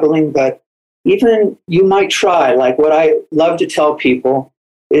we're struggling. But even you might try, like what I love to tell people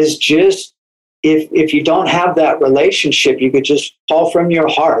is just, if you don't have that relationship, you could just call from your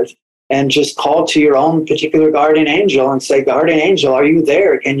heart and just call to your own particular guardian angel and say, guardian angel, are you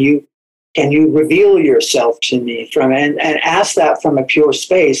there? Can you reveal yourself to me and ask that from a pure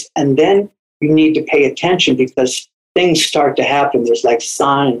space? And then you need to pay attention, because things start to happen. There's like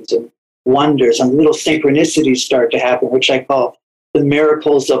signs and wonders and little synchronicities start to happen, which I call the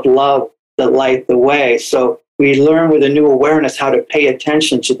miracles of love that light the way. So we learn with a new awareness how to pay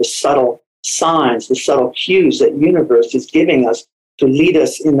attention to the subtle signs, the subtle cues that universe is giving us to lead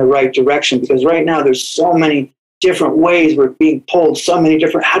us in the right direction. Because right now there's so many different ways we're being pulled, so many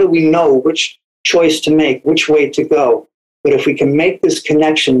different, how do we know which choice to make, which way to go? But if we can make this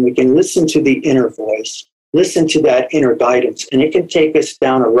connection, we can listen to the inner voice, listen to that inner guidance, and it can take us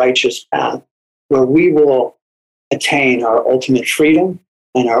down a righteous path where we will attain our ultimate freedom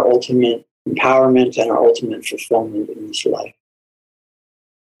and our ultimate empowerment and our ultimate fulfillment in this life.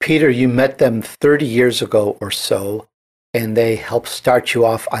 Peter, you met them 30 years ago or so, and they helped start you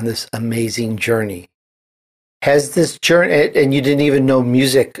off on this amazing journey. Has this journey, and you didn't even know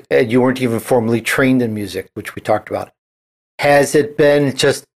music, you weren't even formally trained in music, which we talked about. Has it been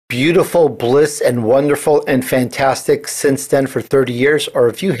just beautiful bliss and wonderful and fantastic since then for 30 years? Or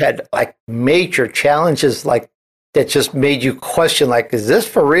have you had like major challenges like that just made you question, like, is this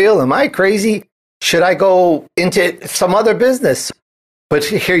for real? Am I crazy? Should I go into some other business? But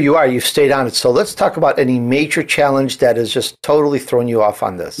here you are, you've stayed on it. So let's talk about any major challenge that has just totally thrown you off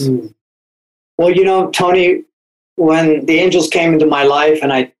on this. Well, Tony, when the angels came into my life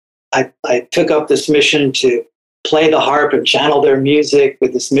and I took up this mission to play the harp and channel their music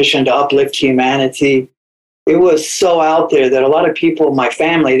with this mission to uplift humanity, it was so out there that a lot of people in my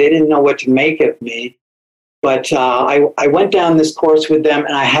family, they didn't know what to make of me. But I went down this course with them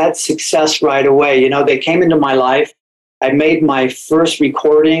and I had success right away. They came into my life. I made my first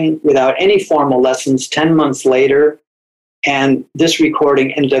recording without any formal lessons 10 months later. And this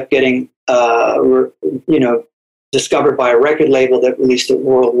recording ended up getting, discovered by a record label that released it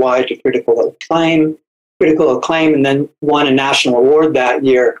worldwide to critical acclaim, and then won a national award that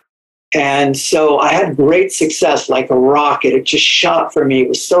year. And so I had great success like a rocket. It just shot for me. It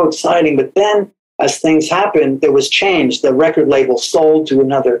was so exciting. But then as things happened, there was change. The record label sold to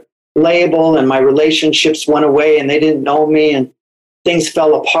another label and my relationships went away and they didn't know me and things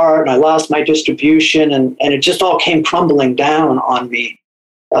fell apart and I lost my distribution and it just all came crumbling down on me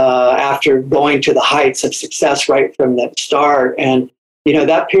after going to the heights of success right from the start. And,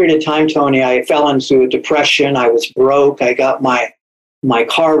 that period of time, Tony, I fell into a depression. I was broke. I got my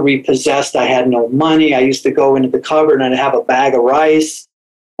car repossessed. I had no money. I used to go into the cupboard and have a bag of rice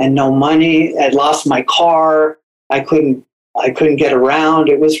and no money. I'd lost my car. I couldn't get around.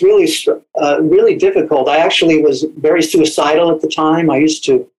 It was really, really difficult. I actually was very suicidal at the time. I used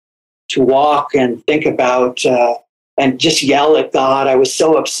to walk and think about and just yell at God. I was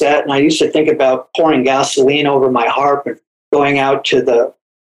so upset. And I used to think about pouring gasoline over my harp and going out to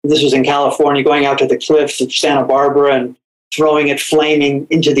this was in California, going out to the cliffs of Santa Barbara and throwing it flaming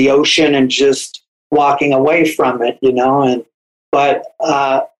into the ocean and just walking away from it,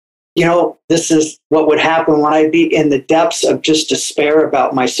 this is what would happen when I'd be in the depths of just despair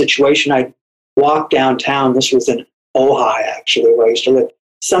about my situation. I'd walk downtown. This was in Ojai, actually, where I used to live.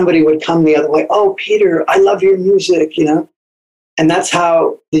 Somebody would come the other way. Oh, Peter, I love your music, And that's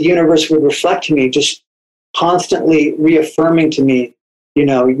how the universe would reflect to me, just constantly reaffirming to me,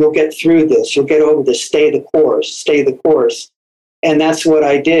 you'll get through this. You'll get over this. Stay the course. And that's what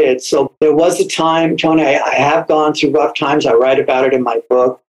I did. So there was a time, Tony, I have gone through rough times. I write about it in my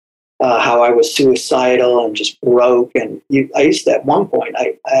book. How I was suicidal and just broke. And I used to, at one point,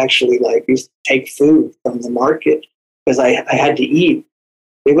 I actually used to take food from the market because I had to eat.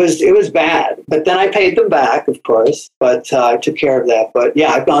 It was bad, but then I paid them back, of course, but I took care of that. But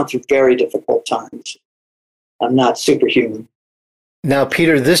yeah, I've gone through very difficult times. I'm not superhuman. Now,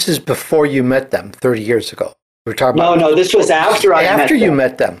 Peter, this is before you met them 30 years ago. We're talking about No, this was after I met them. After you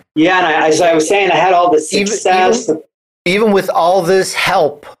met them. Yeah, and as I was saying, I had all the success. Even with all this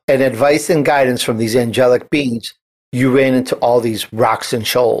help and advice and guidance from these angelic beings, you ran into all these rocks and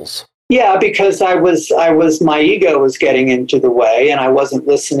shoals. Yeah, because my ego was getting into the way and I wasn't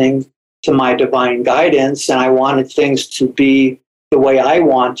listening to my divine guidance and I wanted things to be the way I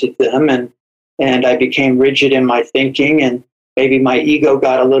wanted them. And I became rigid in my thinking and maybe my ego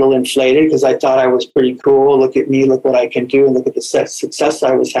got a little inflated because I thought I was pretty cool. Look at me, look what I can do and look at the success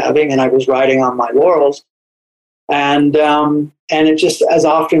I was having. And I was riding on my laurels. And it just, as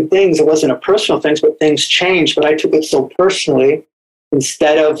often it wasn't a personal thing, but things changed. But I took it so personally,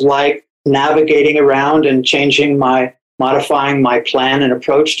 instead of navigating around and modifying my plan and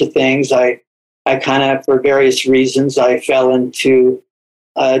approach to things, I kind of, for various reasons, I fell into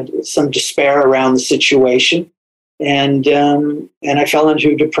some despair around the situation, and I fell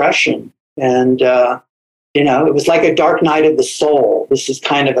into depression. And it was like a dark night of the soul. This is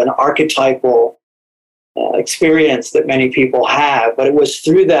kind of an archetypal experience that many people have, but it was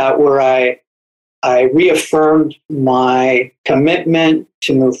through that where I reaffirmed my commitment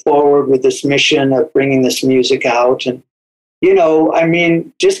to move forward with this mission of bringing this music out. And,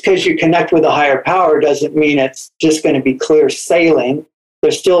 just because you connect with a higher power doesn't mean it's just going to be clear sailing.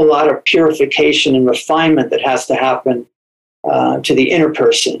 There's still a lot of purification and refinement that has to happen to the inner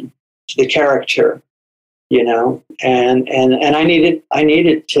person, to the character, and I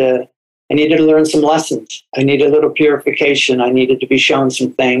needed to learn some lessons. I needed a little purification. I needed to be shown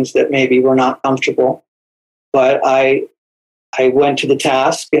some things that maybe were not comfortable. but I went to the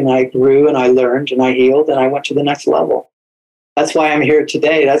task and I grew and I learned and I healed and I went to the next level. That's why I'm here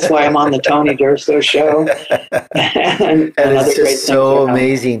today. That's why I'm on the Tony DUrso Show. and it's just so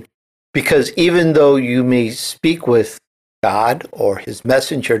amazing because even though you may speak with God or his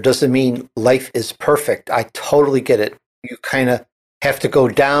messenger, doesn't mean life is perfect. I totally get it. You kind of have to go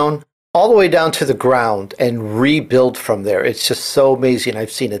down, all the way down to the ground and rebuild from there. It's just so amazing.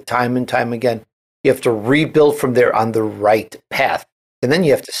 I've seen it time and time again. You have to rebuild from there on the right path. And then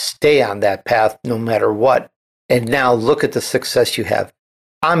you have to stay on that path no matter what. And now look at the success you have.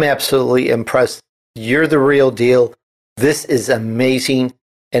 I'm absolutely impressed. You're the real deal. This is amazing.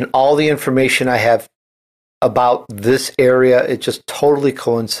 And all the information I have about this area, it just totally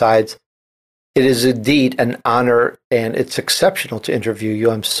coincides. It is indeed an honor, and it's exceptional to interview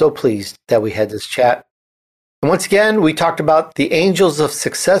you. I'm so pleased that we had this chat. And once again, we talked about the Angels of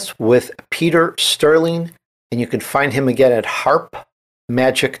Success with Peter Sterling, and you can find him again at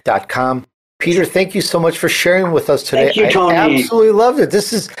harpmagic.com. Peter, thank you so much for sharing with us today. Thank you, Tony. I absolutely loved it.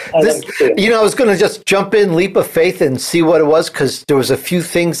 I was going to just jump in, leap of faith, and see what it was because there was a few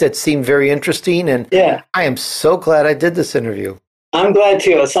things that seemed very interesting, and I am so glad I did this interview. I'm glad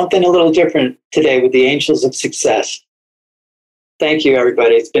too. Something a little different today with the Angels of Success. Thank you,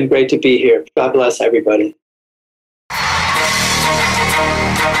 everybody. It's been great to be here. God bless everybody.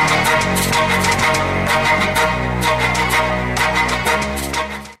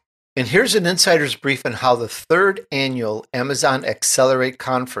 And here's an insider's brief on how the third annual Amazon Accelerate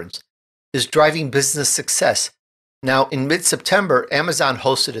Conference is driving business success. Now, in mid-September, Amazon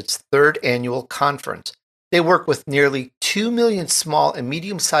hosted its third annual conference. They work with nearly 2 million small and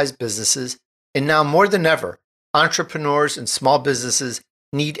medium-sized businesses, and now more than ever, entrepreneurs and small businesses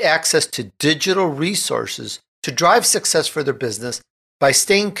need access to digital resources to drive success for their business by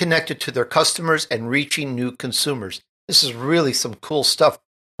staying connected to their customers and reaching new consumers. This is really some cool stuff.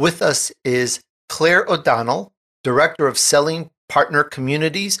 With us is Claire O'Donnell, Director of Selling Partner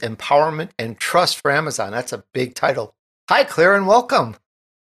Communities, Empowerment, and Trust for Amazon. That's a big title. Hi, Claire, and welcome.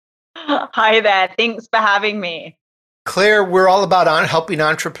 Hi there. Thanks for having me. Claire, we're all about helping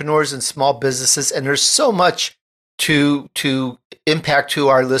entrepreneurs and small businesses, and there's so much to impact to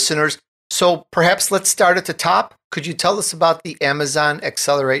our listeners. So perhaps let's start at the top. Could you tell us about the Amazon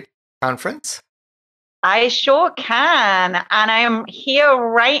Accelerate Conference? I sure can. And I am here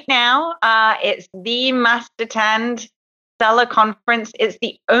right now. It's the must-attend seller conference. It's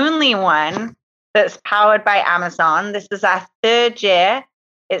the only one that's powered by Amazon. This is our third year.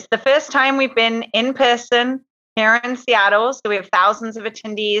 It's the first time we've been in person here in Seattle. So we have thousands of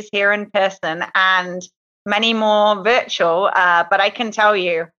attendees here in person and many more virtual. But I can tell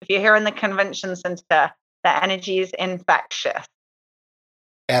you, if you're here in the convention center, the energy is infectious.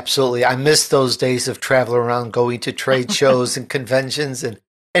 Absolutely. I miss those days of traveling around, going to trade shows and conventions. And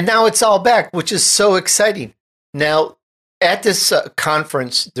now it's all back, which is so exciting. Now, at this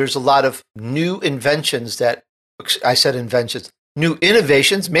conference, there's a lot of new inventions new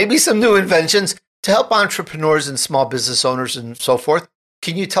innovations, maybe some new inventions to help entrepreneurs and small business owners and so forth.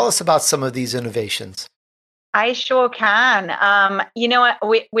 Can you tell us about some of these innovations? I sure can. You know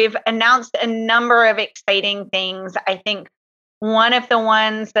what? We've announced a number of exciting things. I think one of the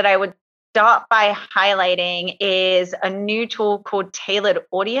ones that I would start by highlighting is a new tool called Tailored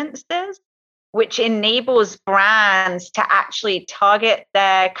Audiences, which enables brands to actually target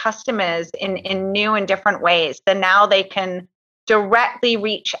their customers in new and different ways. So now they can directly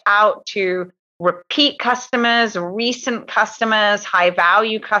reach out to repeat customers, recent customers, high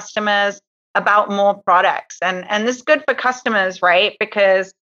value customers about more products. And this is good for customers, right?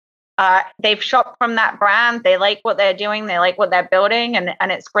 Because they've shopped from that brand. They like what they're doing. They like what they're building.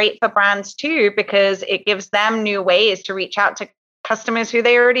 And it's great for brands too, because it gives them new ways to reach out to customers who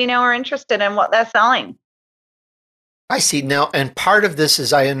they already know are interested in what they're selling. I see now. And part of this,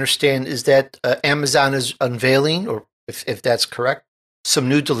 as I understand, is that Amazon is unveiling, or if that's correct, some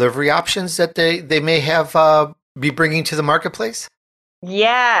new delivery options that they may have be bringing to the marketplace?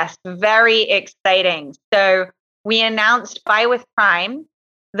 Yes, very exciting. So we announced Buy with Prime.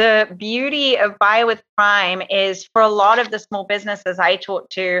 The beauty of Buy with Prime is for a lot of the small businesses I talk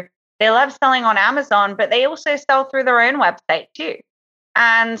to, they love selling on Amazon, but they also sell through their own website too.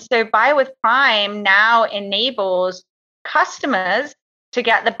 And so Buy with Prime now enables customers to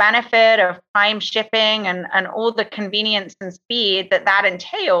get the benefit of Prime shipping and all the convenience and speed that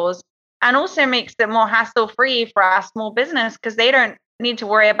entails, and also makes it more hassle-free for our small business because they don't need to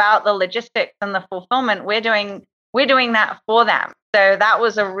worry about the logistics and the fulfillment. We're doing that for them. So that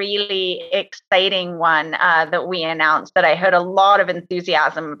was a really exciting one that we announced that I heard a lot of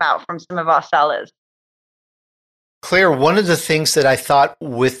enthusiasm about from some of our sellers. Claire, one of the things that I thought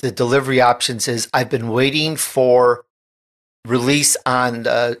with the delivery options is I've been waiting for release on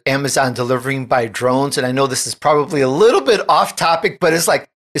Amazon delivering by drones. And I know this is probably a little bit off topic, but it's like,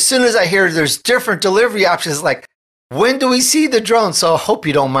 as soon as I hear there's different delivery options, like, when do we see the drone? So I hope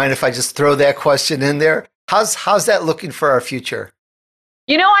you don't mind if I just throw that question in there. How's that looking for our future?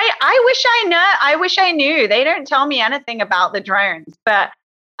 You know, I wish I knew. They don't tell me anything about the drones, but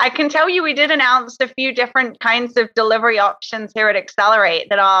I can tell you we did announce a few different kinds of delivery options here at Accelerate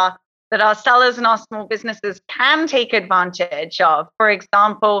that our sellers and our small businesses can take advantage of. For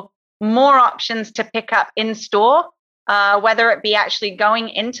example, more options to pick up in store, whether it be actually going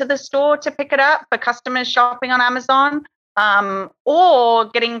into the store to pick it up for customers shopping on Amazon, or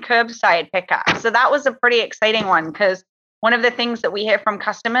getting curbside pickup. So that was a pretty exciting one, because one of the things that we hear from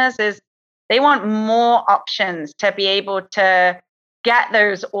customers is they want more options to be able to get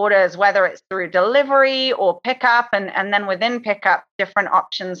those orders, whether it's through delivery or pickup, and then within pickup, different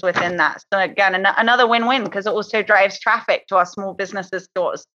options within that. So again, another win-win, because it also drives traffic to our small businesses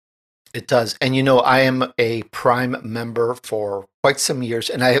stores. It does. And you know, I am a Prime member for quite some years,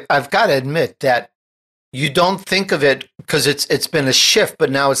 and I've got to admit that you don't think of it because it's been a shift,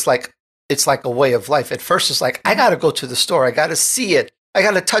 but now it's like a way of life. At first, it's like, I got to go to the store, I got to see it, I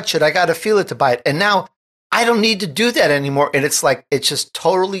got to touch it, I got to feel it to buy it. And now I don't need to do that anymore. And it's like, it's just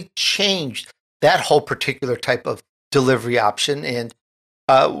totally changed that whole particular type of delivery option. And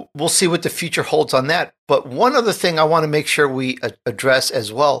we'll see what the future holds on that. But one other thing I want to make sure we address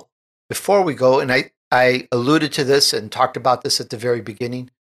as well before we go, and I alluded to this and talked about this at the very beginning,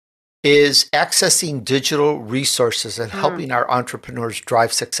 is accessing digital resources and helping our entrepreneurs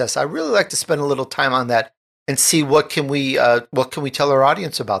drive success. I really like to spend a little time on that and see what can we tell our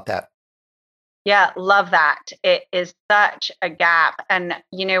audience about that. Yeah, love that. It is such a gap. And,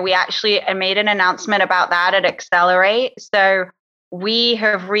 you know, we actually made an announcement about that at Accelerate. So we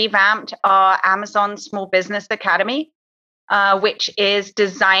have revamped our Amazon Small Business Academy, which is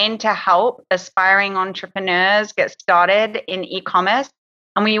designed to help aspiring entrepreneurs get started in e-commerce.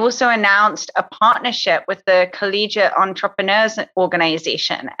 And we also announced a partnership with the Collegiate Entrepreneurs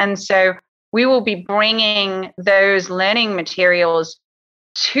Organization. And so we will be bringing those learning materials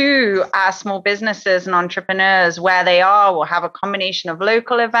to our small businesses and entrepreneurs where they are. We'll have a combination of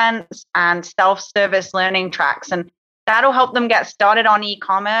local events and self-service learning tracks, and that'll help them get started on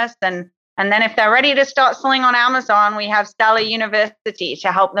e-commerce. And then if they're ready to start selling on Amazon, we have Stellar University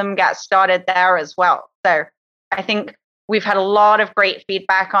to help them get started there as well. So I think we've had a lot of great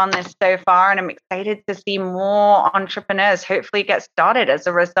feedback on this so far, and I'm excited to see more entrepreneurs hopefully get started as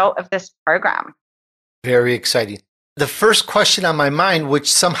a result of this program. Very exciting. The first question on my mind,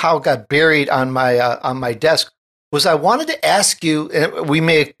 which somehow got buried on my desk, was I wanted to ask you, and we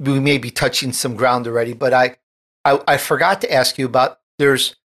may be touching some ground already, but I forgot to ask you about,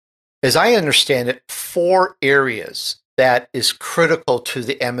 there's, as I understand it, 4 areas that is critical to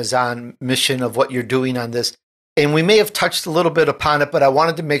the Amazon mission of what you're doing on this. And we may have touched a little bit upon it, but I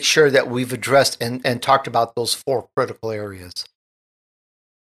wanted to make sure that we've addressed and talked about those 4 critical areas.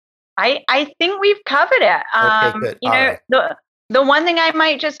 I think we've covered it. Okay, good. You know, right. The one thing I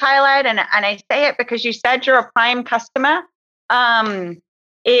might just highlight, and I say it because you said you're a Prime customer,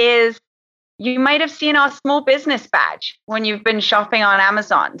 is you might have seen our small business badge when you've been shopping on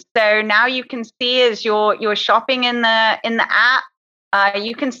Amazon. So now you can see as you're shopping in the app,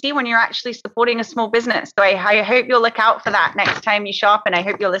 you can see when you're actually supporting a small business. So I hope you'll look out for that next time you shop, and I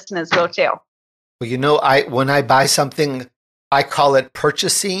hope your listeners will too. Well, you know, when I buy something, I call it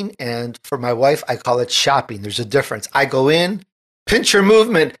purchasing, and for my wife, I call it shopping. There's a difference. I go in, pinch your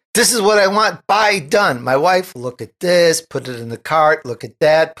movement. This is what I want. Buy, done. My wife, look at this, put it in the cart. Look at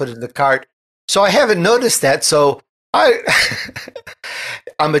that, put it in the cart. So I haven't noticed that. So I'm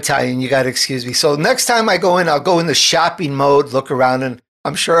Italian. You got to excuse me. So next time I go in, I'll go in the shopping mode, look around, and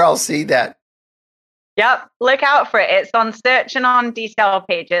I'm sure I'll see that. Yep. Look out for it. It's on search and on detail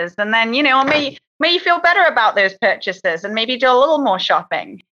pages. And then, you know, may you feel better about those purchases and maybe do a little more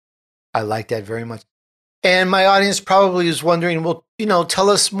shopping. I like that very much. And my audience probably is wondering, well, you know, tell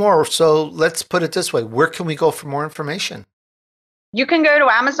us more. So let's put it this way. Where can we go for more information? You can go to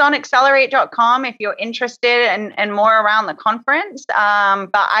AmazonAccelerate.com if you're interested in more around the conference. But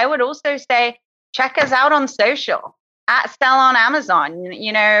I would also say, check us out on social at Sell on Amazon.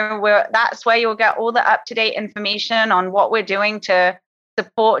 You know, that's where you'll get all the up-to-date information on what we're doing to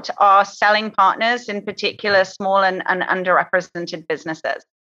support our selling partners, in particular small and underrepresented businesses.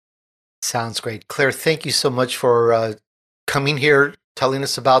 Sounds great. Claire, thank you so much for coming here, telling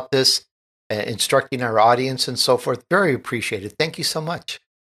us about this, instructing our audience and so forth. Very appreciated. Thank you so much.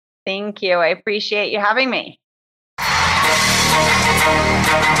 Thank you. I appreciate you having me.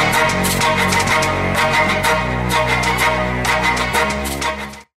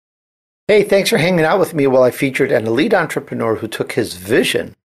 Hey, thanks for hanging out with me while I featured an elite entrepreneur who took his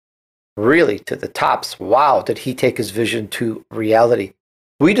vision really to the tops. Wow, did he take his vision to reality?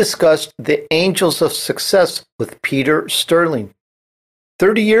 We discussed the angels of success with Peter Sterling.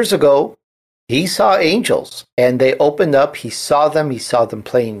 30 years ago, he saw angels and they opened up. He saw them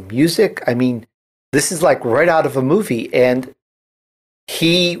playing music. I mean, this is like right out of a movie. And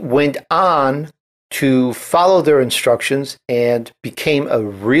he went on to follow their instructions and became a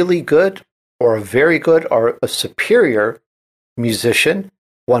really good or a very good or a superior musician,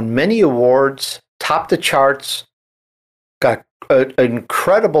 won many awards, topped the charts, got an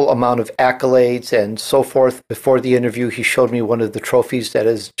incredible amount of accolades and so forth. Before the interview, he showed me one of the trophies that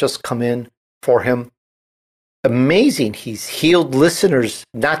has just come in for him. Amazing. He's healed listeners,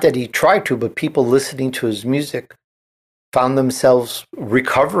 not that he tried to, but people listening to his music found themselves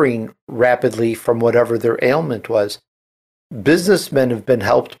recovering rapidly from whatever their ailment was. Businessmen have been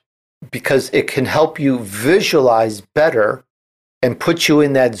helped because it can help you visualize better and put you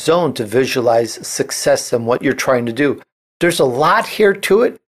in that zone to visualize success and what you're trying to do. There's a lot here to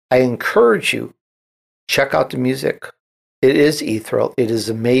it. I encourage you, check out the music. It is ethereal. It is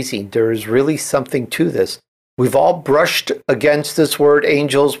amazing. There is really something to this. We've all brushed against this word,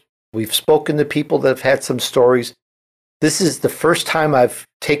 angels. We've spoken to people that have had some stories. This is the first time I've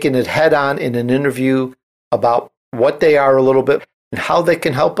taken it head on in an interview about what they are a little bit and how they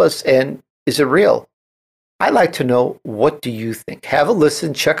can help us, and is it real? I'd like to know, what do you think? Have a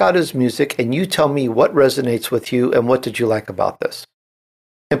listen, check out his music, and you tell me what resonates with you and what did you like about this.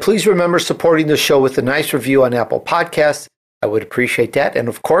 And please remember supporting the show with a nice review on Apple Podcasts. I would appreciate that. And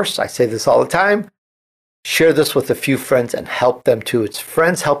of course, I say this all the time, share this with a few friends and help them too. It's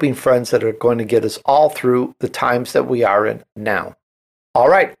friends helping friends that are going to get us all through the times that we are in now. All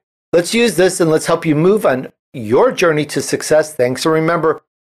right, let's use this and let's help you move on your journey to success. Thanks, and remember,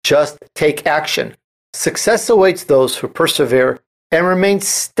 just take action. Success awaits those who persevere and remain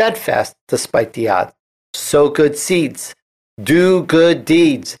steadfast despite the odds. Sow good seeds, do good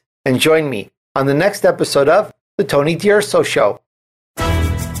deeds, and join me on the next episode of The Tony DUrso Show.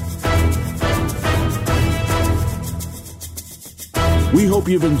 We hope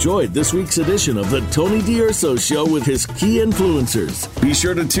you've enjoyed this week's edition of the Tony DUrso Show with his key influencers. Be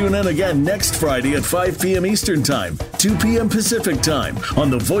sure to tune in again next Friday at 5 p.m. Eastern Time, 2 p.m. Pacific Time on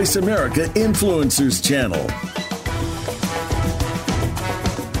the Voice America Influencers channel.